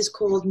places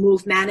called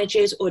move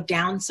managers or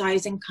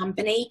downsizing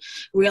company.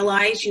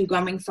 Realize you're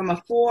going from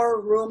a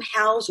 4-room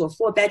house or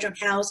 4-bedroom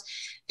house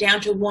down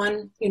to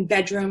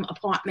 1-bedroom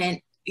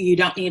apartment. You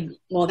don't need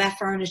all that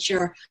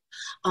furniture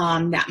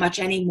that much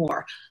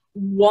anymore.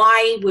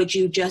 Why would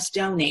you just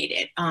donate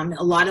it?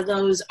 A lot of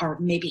those are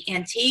maybe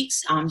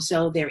antiques,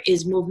 so there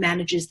is move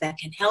managers that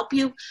can help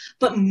you,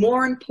 but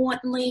more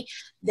importantly,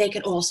 they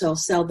could also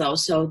sell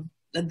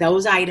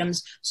those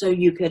items so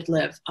you could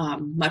live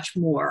much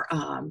more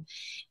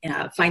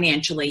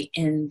financially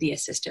in the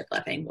assisted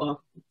living or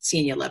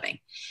senior living.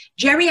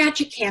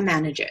 Geriatric care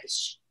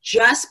managers.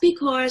 Just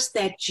because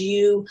that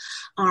you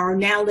are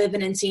now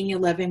living in senior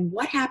living,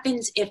 what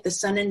happens if the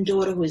son and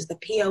daughter, who is the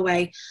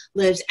POA,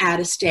 lives out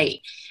of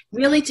state?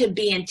 Really to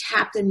be in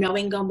tapped and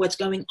knowing what's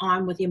going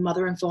on with your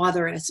mother and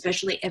father, and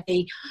especially if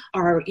they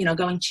are,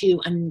 going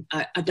to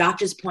a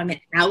doctor's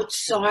appointment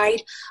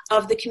outside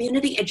of the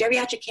community, a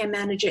geriatric care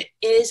manager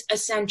is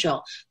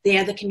essential.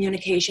 They're the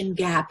communication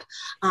gap,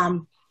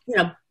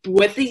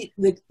 with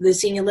the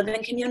senior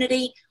living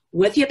community,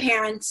 with your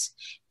parents,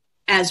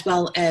 as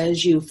well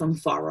as you from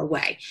far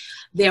away.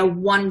 They're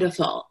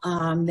wonderful.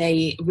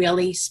 They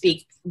really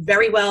speak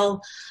very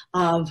well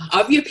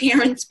of your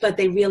parents, but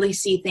they really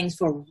see things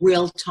for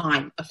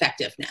real-time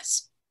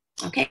effectiveness.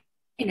 Okay,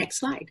 next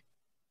slide.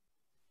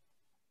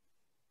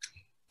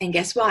 And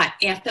guess what?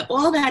 After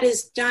all that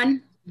is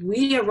done,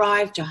 we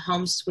arrive to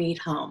home sweet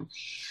home.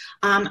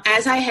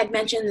 As I had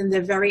mentioned in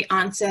the very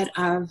onset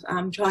of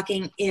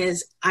talking,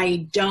 is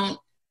I don't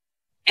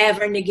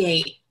ever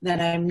negate that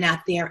I'm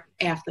not there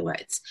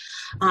afterwards.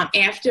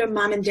 After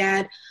mom and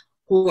dad,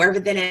 whoever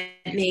that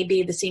may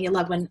be, the senior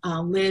loved one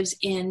lives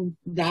in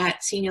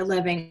that senior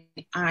living,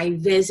 I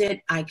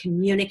visit, I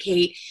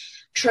communicate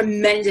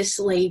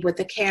tremendously with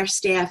the care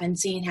staff and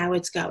seeing how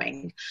it's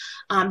going,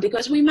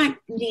 because we might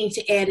need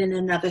to add in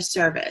another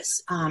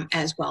service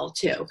as well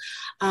too.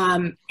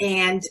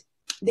 And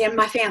they're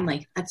my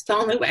family. That's the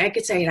only way I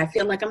could say it. I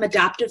feel like I'm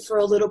adopted for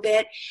a little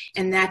bit,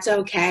 and that's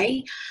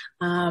okay.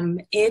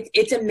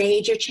 It's a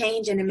major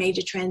change and a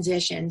major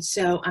transition.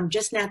 So I'm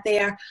just not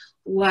there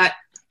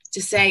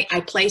to say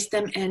I place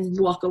them and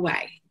walk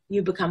away.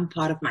 You become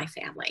part of my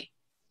family.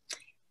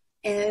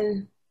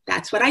 And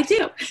that's what I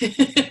do. Is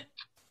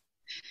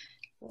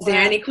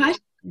there any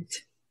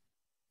questions?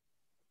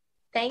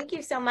 Thank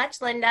you so much,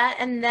 Linda.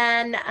 And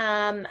then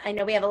I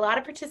know we have a lot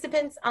of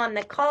participants on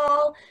the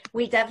call.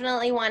 We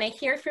definitely want to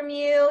hear from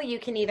you. You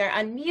can either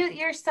unmute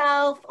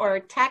yourself or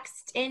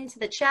text into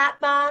the chat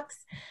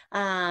box.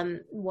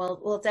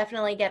 We'll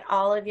definitely get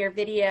all of your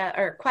video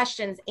or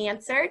questions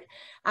answered.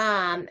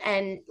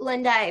 And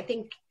Linda, I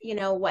think, you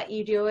know, what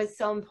you do is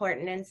so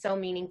important and so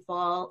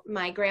meaningful.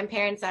 My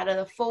grandparents, out of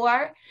the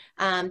 4,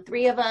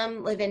 3 of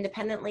them live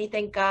independently,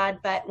 thank God.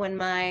 But when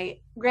my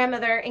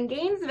grandmother in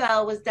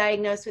Gainesville was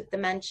diagnosed with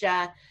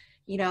dementia,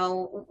 you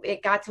know,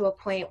 it got to a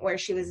point where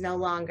she was no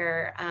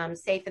longer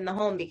safe in the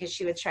home because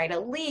she would try to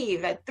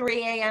leave at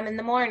 3 a.m. in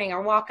the morning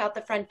or walk out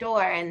the front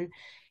door. And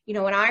you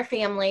know, when our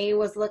family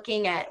was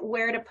looking at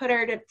where to put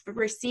her to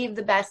receive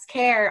the best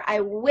care,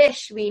 I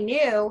wish we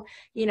knew,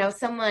 you know,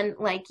 someone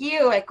like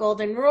you at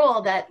Golden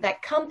Rule,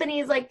 that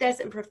companies like this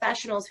and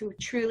professionals who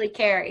truly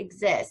care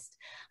exist.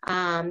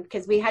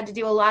 Because we had to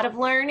do a lot of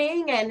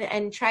learning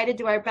and try to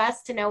do our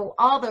best to know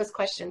all those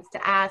questions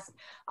to ask,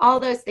 all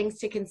those things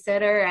to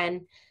consider,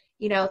 and,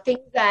 you know,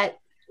 things that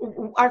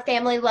our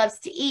family loves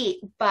to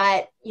eat,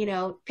 but, you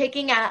know,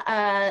 picking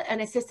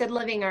an assisted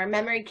living or a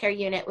memory care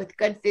unit with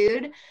good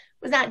food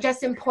was not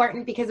just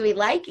important because we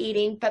like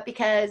eating, but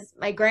because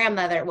my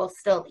grandmother will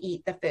still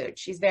eat the food.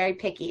 She's very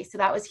picky. So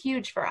that was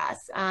huge for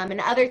us.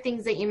 And other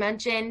things that you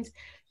mentioned,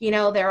 you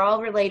know, they're all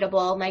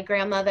relatable. My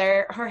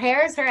grandmother, her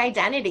hair is her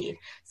identity.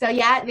 So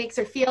yeah, it makes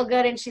her feel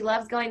good and she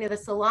loves going to the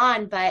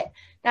salon, but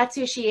that's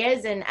who she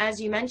is. And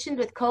as you mentioned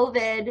with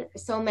COVID,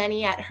 so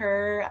many at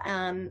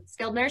her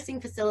skilled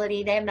nursing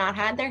facility, they have not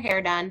had their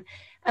hair done.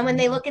 And when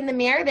they look in the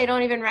mirror, they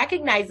don't even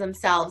recognize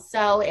themselves.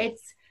 So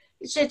it's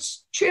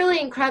just truly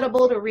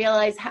incredible to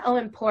realize how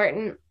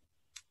important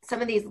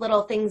some of these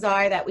little things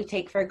are that we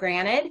take for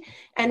granted,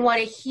 and what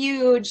a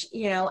huge,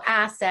 you know,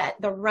 asset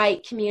the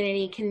right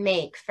community can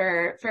make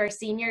for a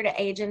senior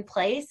to age in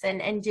place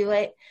and do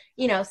it,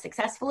 you know,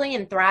 successfully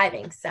and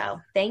thriving.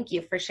 So thank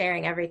you for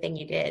sharing everything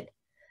you did.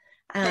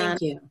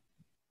 Thank you.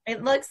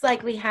 It looks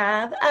like we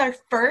have our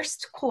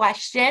first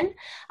question.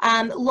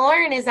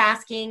 Lauren is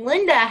asking,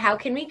 Linda, how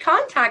can we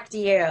contact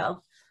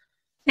you?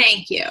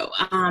 Thank you.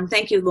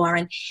 Thank you,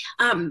 Lauren.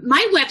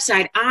 My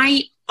website,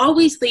 I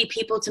always lead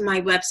people to my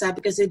website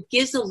because it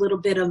gives a little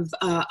bit of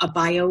a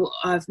bio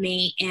of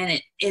me,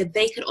 and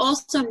they could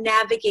also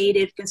navigate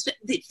it, because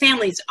the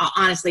families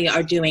honestly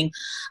are doing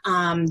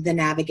the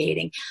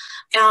navigating.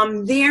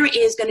 There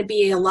is going to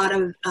be a lot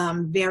of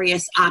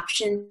various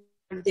options.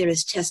 There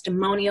is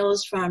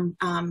testimonials from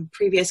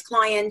previous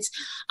clients,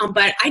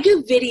 but I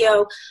do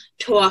video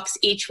talks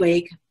each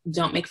week.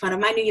 Don't make fun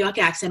of my New York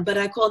accent, but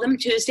I call them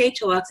Tuesday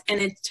Talks,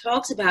 and it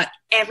talks about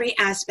every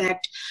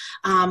aspect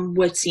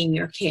with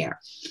senior care.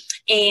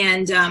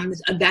 And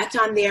that's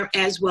on there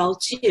as well,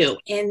 too.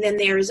 And then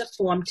there is a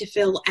form to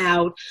fill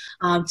out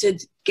to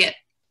get,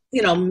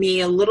 you know,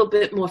 me a little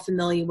bit more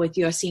familiar with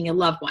your senior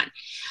loved one.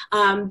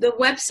 The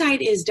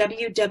website is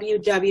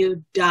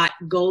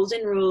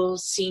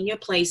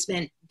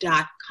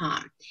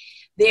www.goldenruleseniorplacement.com.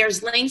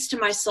 There's links to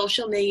my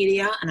social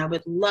media, and I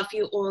would love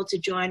you all to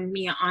join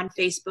me on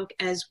Facebook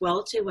as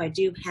well, too. I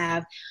do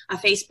have a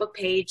Facebook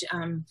page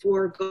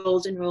for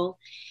Golden Rule.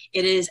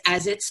 It is,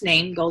 as its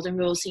name, Golden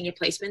Rule Senior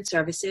Placement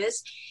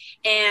Services.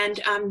 And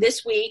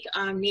this week,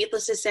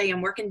 needless to say,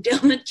 I'm working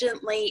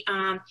diligently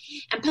and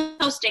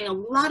posting a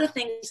lot of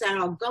things that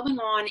are going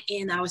on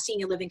in our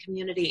senior living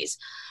communities.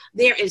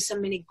 There is so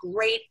many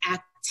great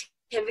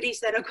activities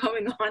that are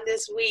going on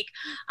this week.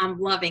 I'm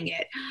loving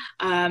it.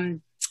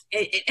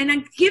 And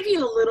I give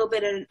you a little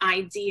bit of an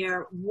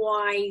idea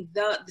why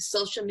the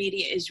social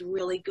media is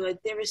really good.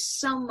 There is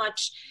so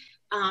much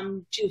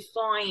to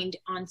find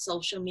on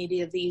social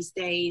media these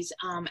days,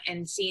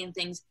 and seeing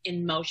things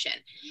in motion.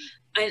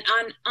 And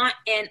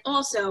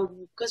also,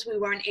 because we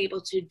weren't able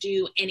to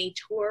do any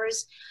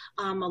tours,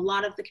 a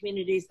lot of the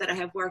communities that I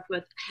have worked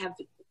with have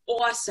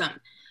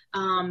awesome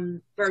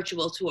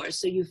virtual tours,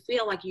 so you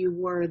feel like you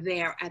were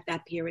there at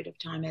that period of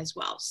time as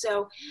well.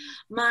 So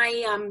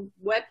my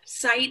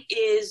website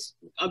is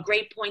a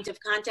great point of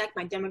contact.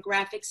 My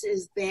demographics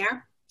is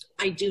there.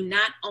 I do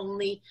not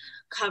only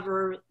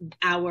cover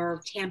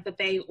our Tampa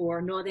Bay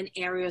or northern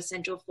area of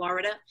Central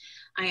Florida.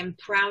 I am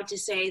proud to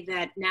say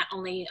that not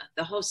only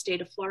the whole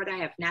state of Florida, I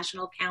have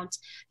national accounts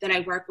that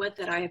I work with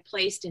that I have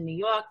placed in New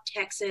York,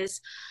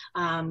 Texas,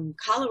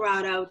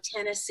 Colorado,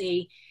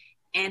 Tennessee,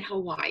 and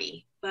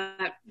Hawaii.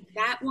 But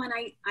that one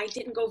I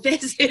didn't go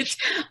visit.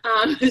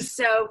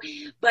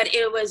 But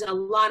it was a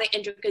lot of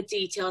intricate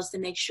details to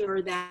make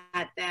sure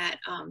that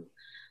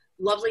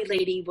lovely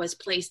lady was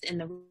placed in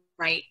the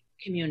right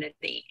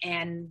community.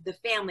 And the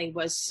family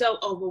was so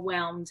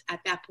overwhelmed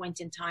at that point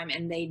in time,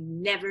 and they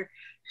never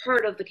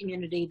heard of the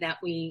community that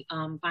we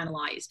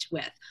finalized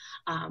with,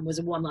 was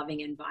a warm, loving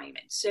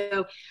environment.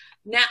 So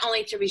not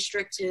only to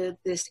restrict to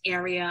this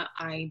area,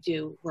 I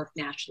do work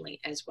nationally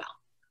as well.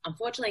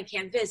 Unfortunately, I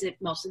can't visit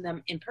most of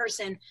them in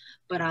person,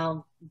 but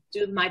I'll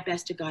do my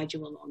best to guide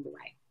you along the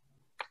way.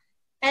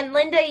 And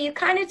Linda, you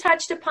kind of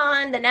touched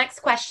upon the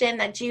next question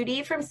that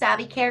Judy from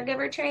Savvy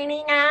Caregiver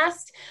Training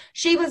asked.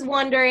 She was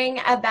wondering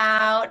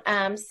about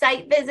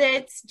site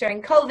visits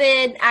during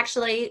COVID.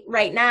 Actually,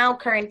 right now,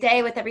 current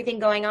day, with everything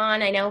going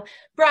on, I know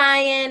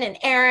Brian and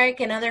Eric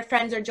and other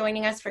friends are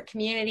joining us for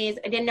communities.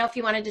 I didn't know if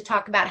you wanted to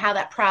talk about how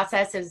that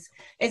process is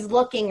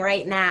looking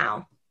right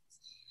now.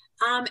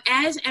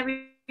 As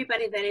everybody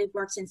that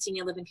works in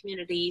senior living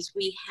communities,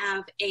 we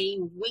have a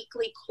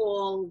weekly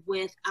call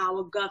with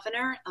our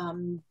governor,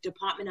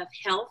 Department of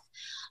Health,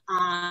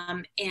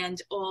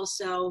 and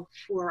also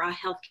for our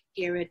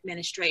healthcare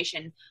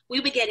administration.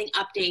 We'll be getting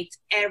updates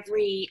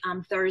every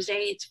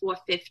Thursday. It's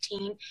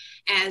 4:15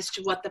 as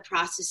to what the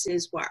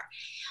processes were.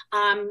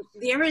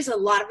 There is a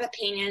lot of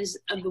opinions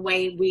of the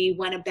way we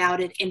went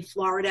about it in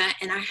Florida,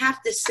 and I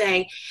have to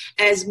say,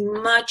 as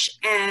much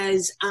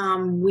as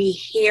we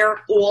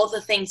hear all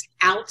the things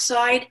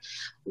outside,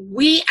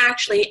 we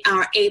actually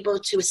are able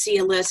to see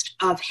a list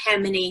of how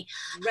many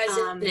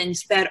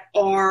residents that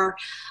are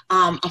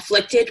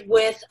afflicted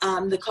with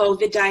the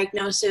COVID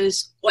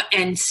diagnosis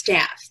and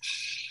staff.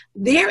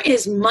 There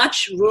is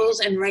much rules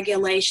and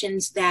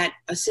regulations that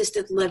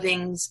assisted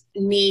livings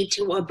need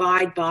to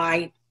abide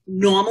by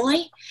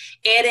normally.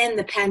 Add in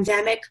the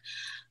pandemic,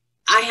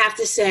 I have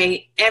to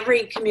say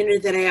every community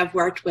that I have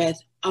worked with,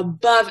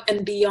 above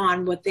and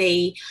beyond what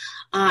they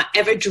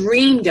ever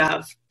dreamed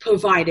of,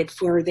 provided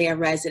for their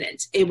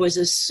residents. It was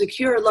a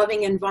secure,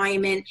 loving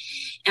environment,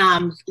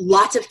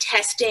 lots of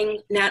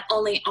testing, not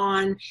only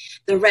on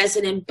the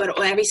resident, but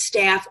every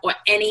staff or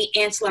any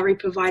ancillary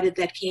provider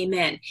that came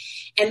in.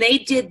 And they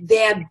did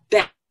their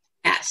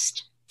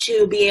best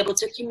to be able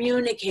to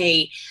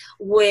communicate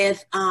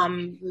with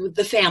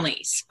the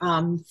families,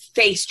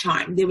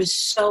 FaceTime. There was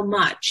so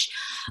much.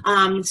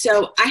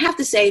 So I have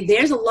to say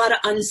there's a lot of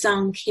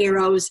unsung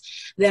heroes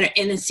that are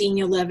in the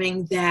senior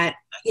living that,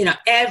 you know,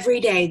 every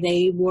day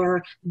they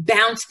were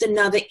bounced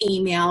another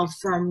email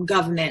from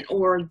government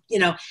or, you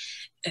know,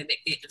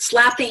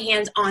 slap their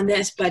hands on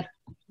this, but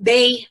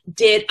they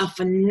did a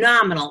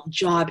phenomenal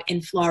job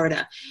in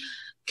Florida.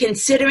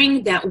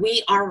 Considering that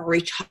we are a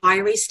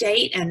retiree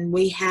state and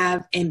we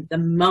have the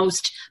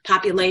most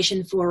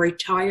population for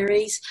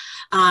retirees,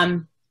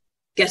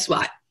 guess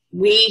what?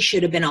 We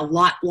should have been a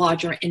lot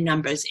larger in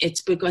numbers.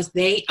 It's because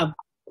they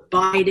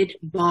abided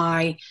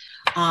by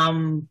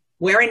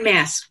wearing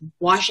masks,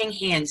 washing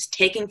hands,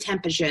 taking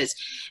temperatures,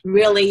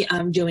 really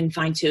doing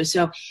fine too.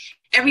 So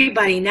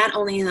everybody, not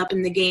only up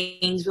in the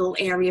Gainesville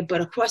area,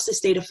 but across the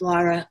state of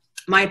Florida,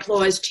 my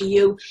applause to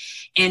you,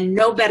 and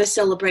no better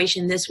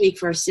celebration this week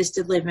for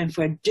assisted living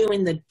for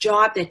doing the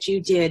job that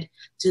you did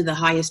to the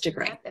highest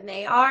degree. And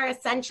they are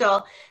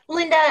essential.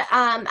 Linda,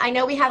 I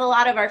know we have a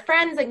lot of our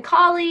friends and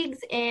colleagues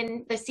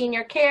in the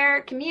senior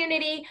care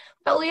community,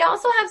 but we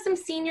also have some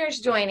seniors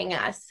joining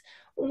us.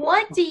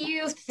 What do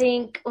you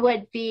think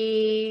would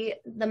be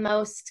the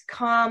most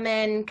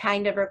common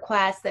kind of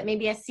request that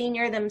maybe a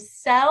senior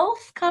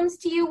themselves comes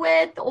to you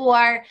with,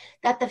 or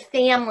that the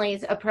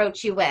families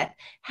approach you with?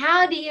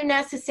 How do you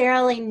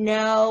necessarily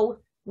know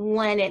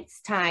when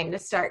it's time to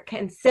start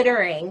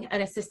considering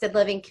an assisted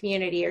living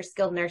community or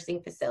skilled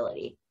nursing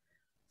facility?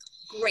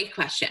 Great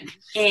question.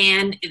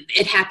 And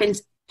it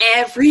happens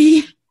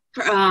every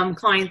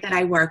client that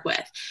I work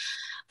with.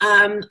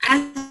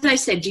 As I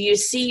said, do you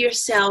see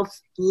yourself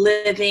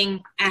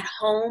living at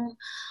home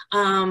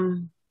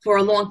for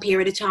a long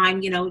period of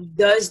time? You know,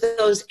 does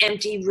those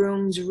empty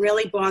rooms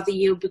really bother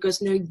you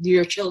because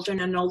your children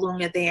are no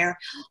longer there,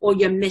 or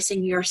you're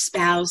missing your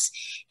spouse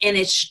and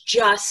it's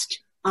just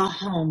a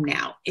home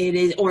now, it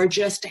is, or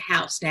just a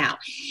house now?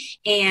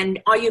 And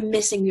are you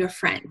missing your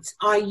friends?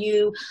 Are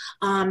you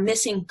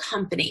missing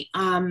company?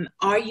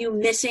 Are you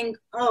missing,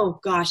 oh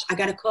gosh, I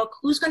gotta cook,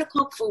 who's gonna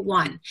cook for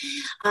one?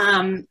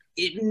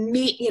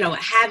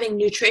 Having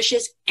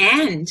nutritious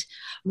and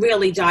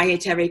really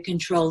dietary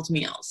controlled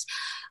meals.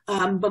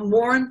 But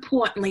more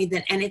importantly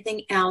than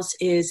anything else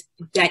is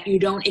that you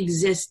don't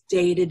exist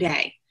day to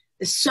day.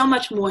 There's so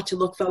much more to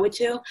look forward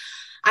to.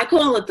 I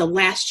call it the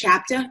last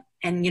chapter.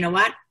 And you know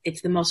what?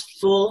 It's the most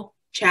full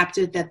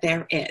chapter that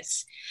there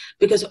is,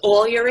 because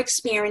all your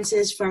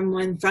experiences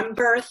from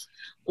birth,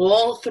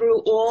 all through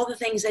all the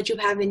things that you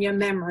have in your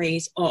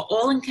memories are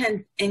all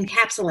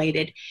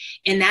encapsulated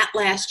in that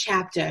last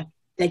chapter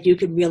that you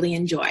could really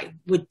enjoy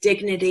with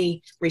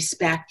dignity,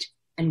 respect,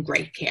 and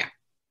great care.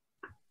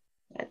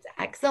 That's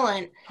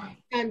excellent.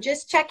 I'm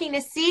just checking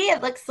to see.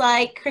 It looks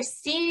like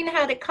Christine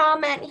had a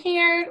comment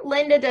here.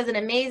 Linda does an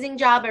amazing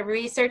job of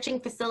researching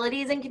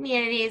facilities and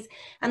communities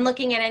and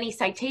looking at any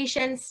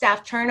citations,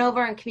 staff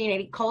turnover, and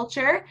community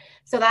culture.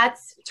 So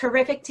that's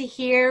terrific to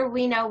hear.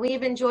 We know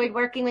we've enjoyed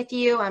working with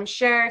you. I'm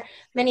sure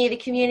many of the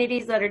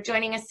communities that are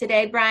joining us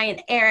today, Brian,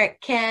 Eric,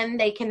 Kim,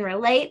 they can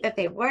relate that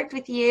they've worked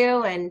with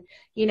you, and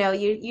you know,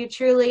 you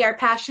truly are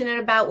passionate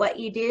about what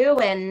you do,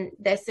 and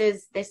this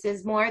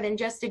is more than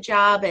just a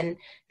job, and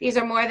these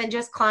are more than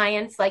just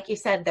clients. Like you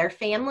said, they're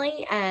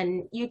family,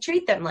 and you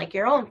treat them like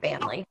your own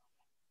family.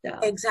 So.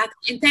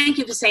 Exactly. And thank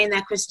you for saying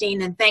that,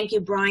 Christine. And thank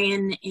you,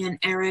 Brian and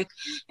Eric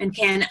and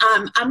Ken.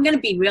 I'm going to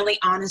be really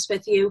honest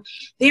with you.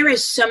 There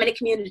is so many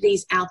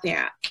communities out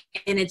there,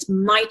 and it's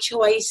my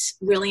choice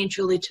really and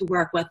truly to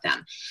work with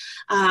them.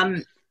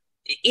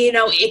 You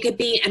know, it could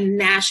be a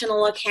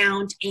national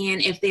account,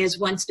 and if there's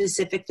one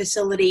specific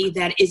facility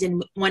that is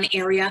in one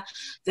area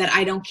that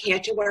I don't care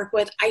to work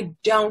with, I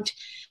don't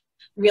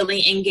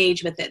really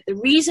engage with it. The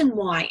reason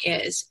why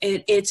is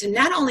it's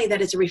not only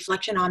that it's a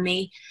reflection on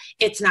me,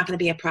 it's not going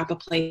to be a proper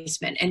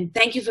placement. And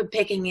thank you for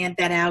picking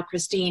that out,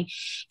 Christine.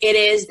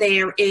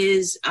 There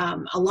is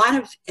a lot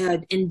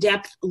of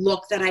in-depth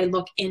look that I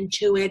look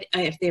into it.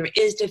 If there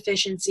is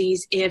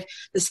deficiencies, if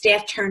the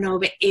staff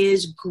turnover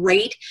is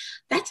great,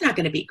 that's not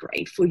going to be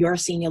great for your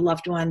senior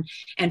loved one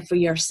and for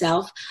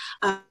yourself.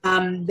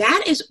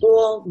 That is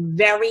all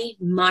very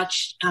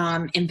much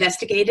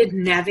investigated,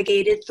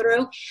 navigated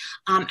through,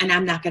 and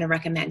I'm not going to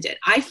recommend it.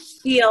 I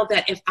feel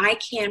that if I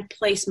can't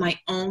place my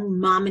own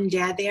mom and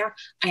dad there,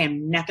 I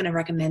am not going to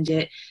recommend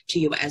it to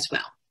you as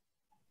well.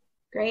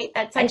 Great.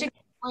 That's such a good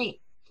point.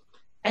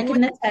 I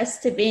can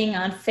attest to being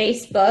on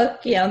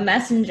Facebook,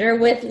 Messenger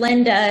with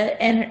Linda,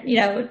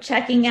 and,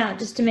 checking out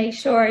just to make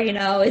sure,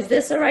 is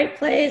this the right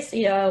place?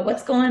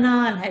 What's going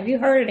on? Have you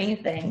heard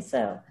anything?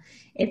 So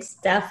it's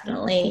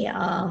definitely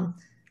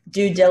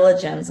due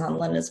diligence on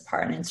Linda's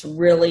part, and it's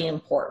really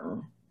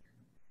important.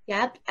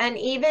 Yep. And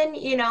even,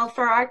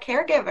 for our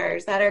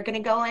caregivers that are going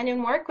to go in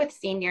and work with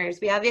seniors,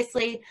 we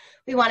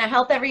want to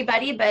help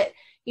everybody, but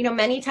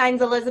many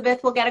times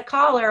Elizabeth will get a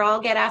call, or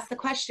I'll get asked the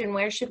question,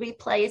 where should we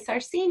place our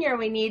senior?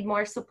 We need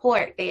more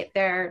support.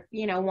 They're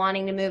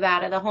wanting to move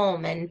out of the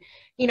home. And,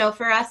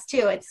 for us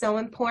too, it's so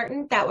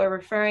important that we're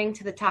referring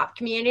to the top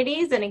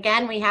communities. And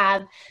again, we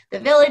have the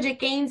Village at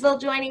Gainesville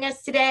joining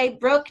us today,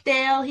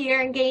 Brookdale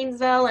here in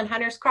Gainesville, and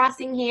Hunters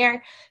Crossing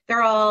here.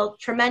 They're all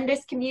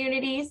tremendous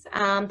communities,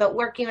 but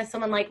working with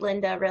someone like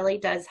Linda really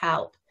does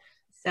help.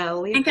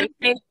 So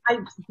I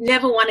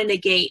never want to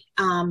negate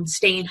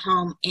staying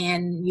home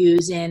and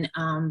using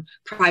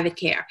private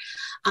care.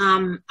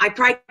 I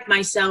pride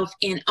myself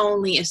in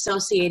only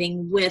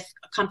associating with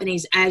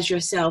companies as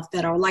yourself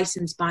that are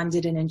licensed,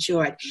 bonded, and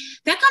insured.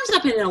 That comes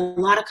up in a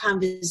lot of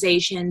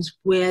conversations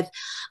with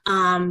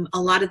a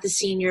lot of the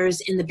seniors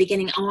in the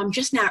beginning. Oh, I'm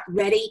just not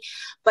ready,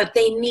 but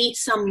they need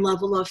some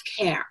level of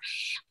care.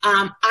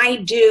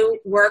 I do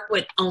work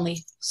with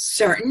only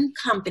certain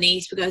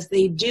companies because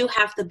they do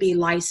have to be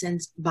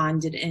licensed,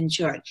 bonded, and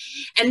insured.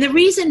 And the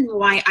reason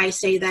why I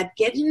say that,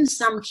 getting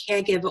some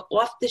caregiver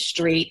off the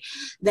street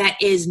that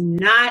is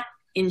not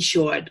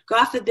insured,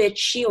 God forbid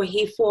she or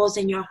he falls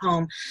in your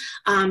home,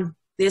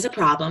 there's a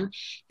problem.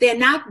 They're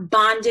not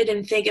bonded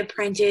and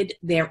fingerprinted.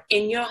 They're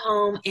in your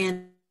home,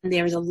 and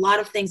there's a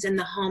lot of things in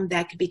the home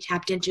that could be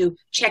tapped into: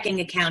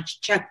 checking accounts,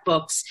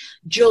 checkbooks,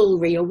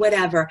 jewelry, or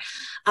whatever.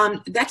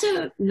 That's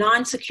a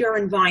non-secure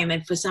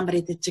environment for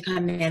somebody to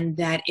come in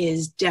that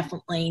is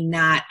definitely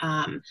not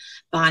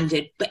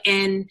bonded.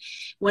 And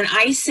when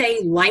I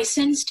say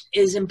licensed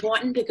is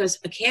important, because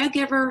a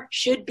caregiver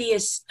should be a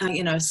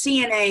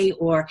CNA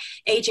or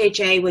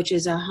HHA, which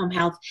is a home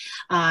health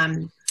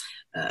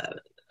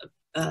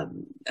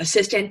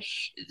assistant.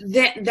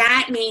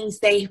 That means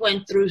they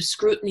went through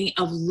scrutiny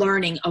of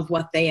learning of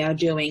what they are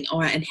doing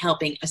and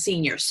helping a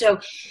senior. So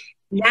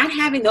not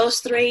having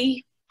those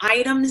three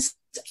items,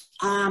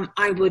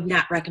 I would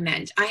not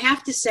recommend. I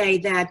have to say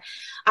that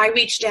I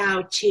reached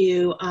out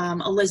to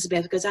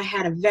Elizabeth because I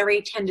had a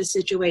very tender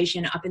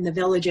situation up in the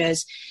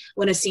Villages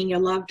when a senior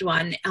loved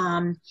one,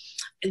 and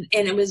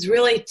it was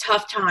really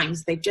tough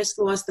times. They just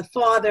lost the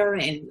father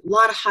and a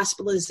lot of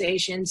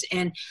hospitalizations,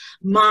 and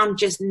mom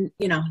just,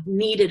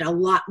 needed a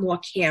lot more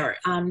care.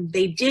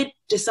 They did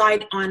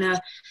decide on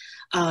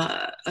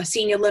a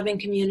senior living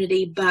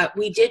community, but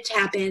we did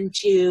tap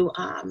into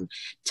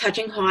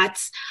Touching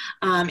Hearts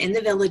in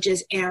the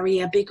Villages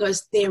area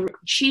because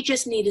she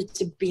just needed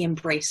to be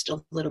embraced a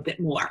little bit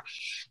more.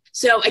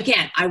 So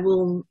again, I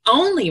will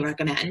only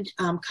recommend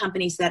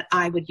companies that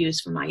I would use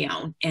for my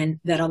own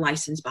and that are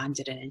licensed,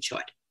 bonded, and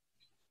insured.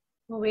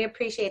 Well, we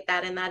appreciate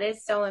that, and that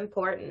is so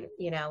important.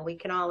 You know, we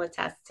can all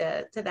attest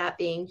to that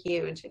being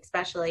huge,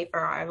 especially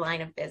for our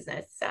line of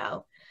business.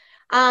 So,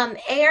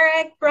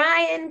 Eric,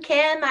 Brian,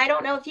 Kim, I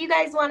don't know if you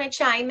guys want to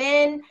chime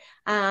in,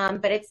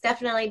 but it's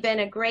definitely been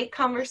a great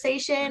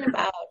conversation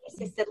about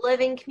assisted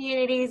living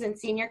communities and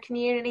senior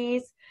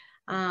communities.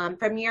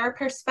 From your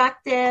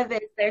perspective,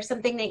 is there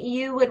something that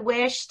you would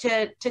wish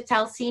to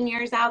tell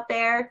seniors out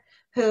there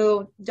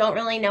who don't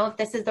really know if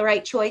this is the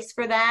right choice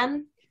for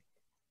them?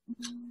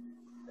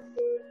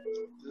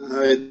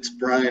 It's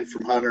Brian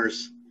from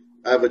Hunters.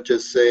 I would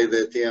just say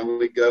that,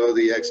 we go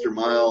the extra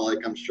mile, like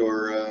I'm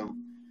sure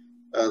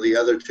the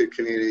other two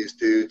communities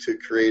do, to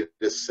create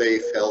a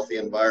safe, healthy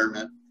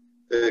environment,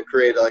 to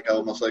create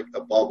almost like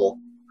a bubble.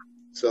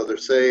 So they're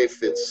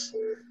safe, it's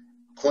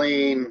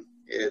clean,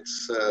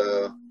 it's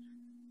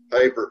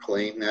hyper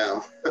clean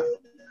now,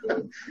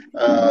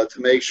 to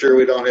make sure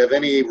we don't have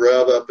any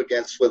rub up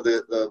against with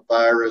the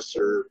virus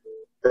or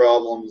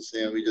problems.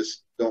 We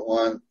just don't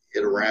want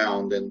it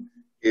around, and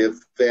give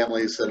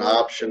families an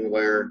option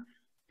where,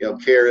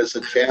 care is a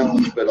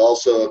challenge, but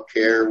also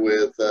care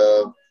with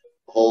a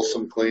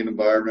wholesome, clean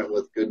environment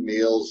with good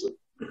meals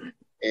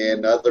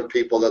and other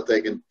people that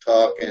they can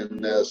talk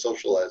and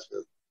socialize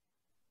with.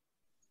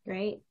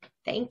 Great.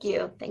 Thank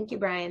you. Thank you,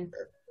 Brian.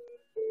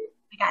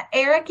 We got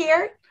Eric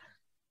here.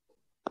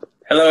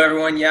 Hello,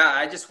 everyone. Yeah,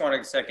 I just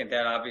want to second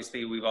that.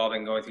 Obviously, we've all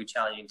been going through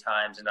challenging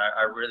times, and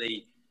I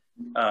really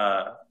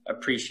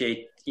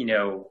appreciate,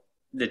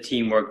 the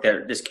teamwork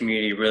that this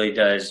community really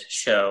does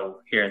show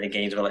here in the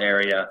Gainesville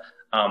area.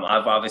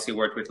 I've obviously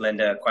worked with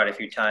Linda quite a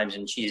few times,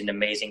 and she's an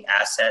amazing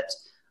asset.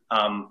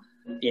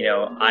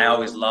 I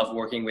always love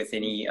working with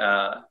any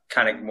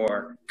kind of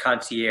more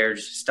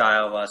concierge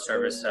style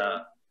service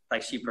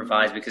like she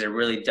provides, because it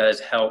really does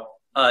help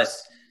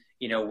us,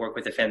 work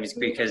with the families,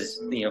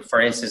 because, for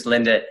instance,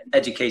 Linda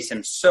educates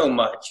them so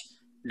much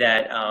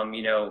that,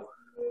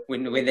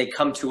 when they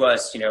come to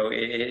us,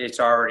 it's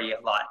already a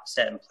lot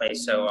set in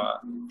place. So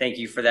thank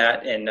you for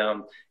that. And,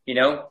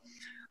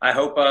 I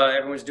hope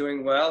everyone's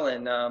doing well,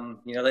 and,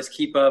 let's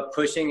keep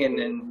pushing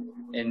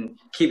and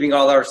keeping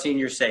all our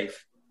seniors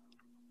safe.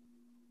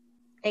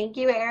 Thank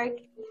you,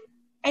 Eric.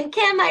 And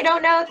Kim, I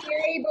don't know if you're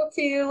able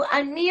to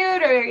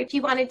unmute or if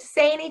you wanted to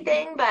say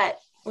anything, but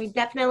we'd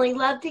definitely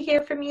love to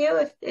hear from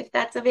you if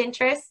that's of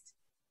interest.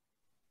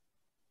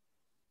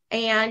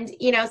 And,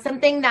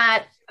 something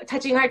that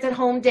Touching Hearts at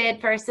Home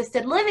did for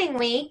Assisted Living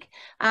Week,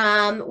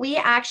 we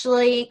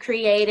actually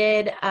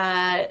created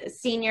a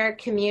senior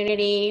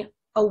community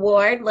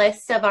award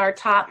list of our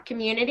top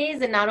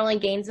communities in not only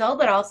Gainesville,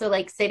 but also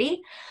Lake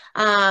City.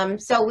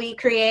 So we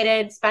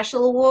created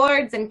special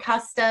awards and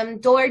custom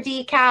door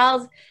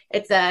decals.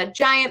 It's a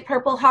giant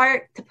purple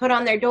heart to put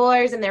on their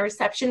doors and their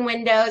reception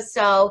windows.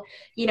 So,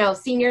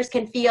 seniors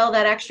can feel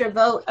that extra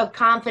vote of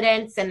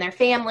confidence, and their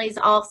families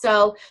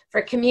also,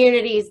 for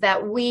communities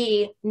that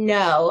we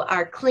know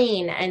are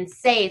clean and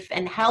safe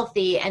and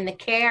healthy, and the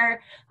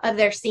care of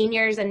their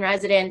seniors and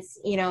residents,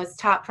 is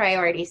top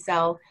priority.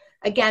 So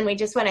again, we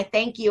just want to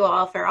thank you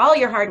all for all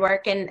your hard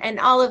work and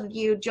all of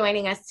you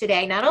joining us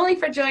today, not only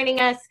for joining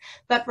us,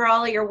 but for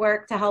all of your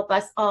work to help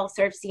us all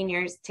serve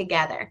seniors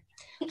together.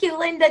 Thank you,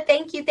 Linda.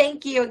 Thank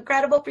you.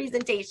 Incredible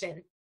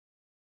presentation.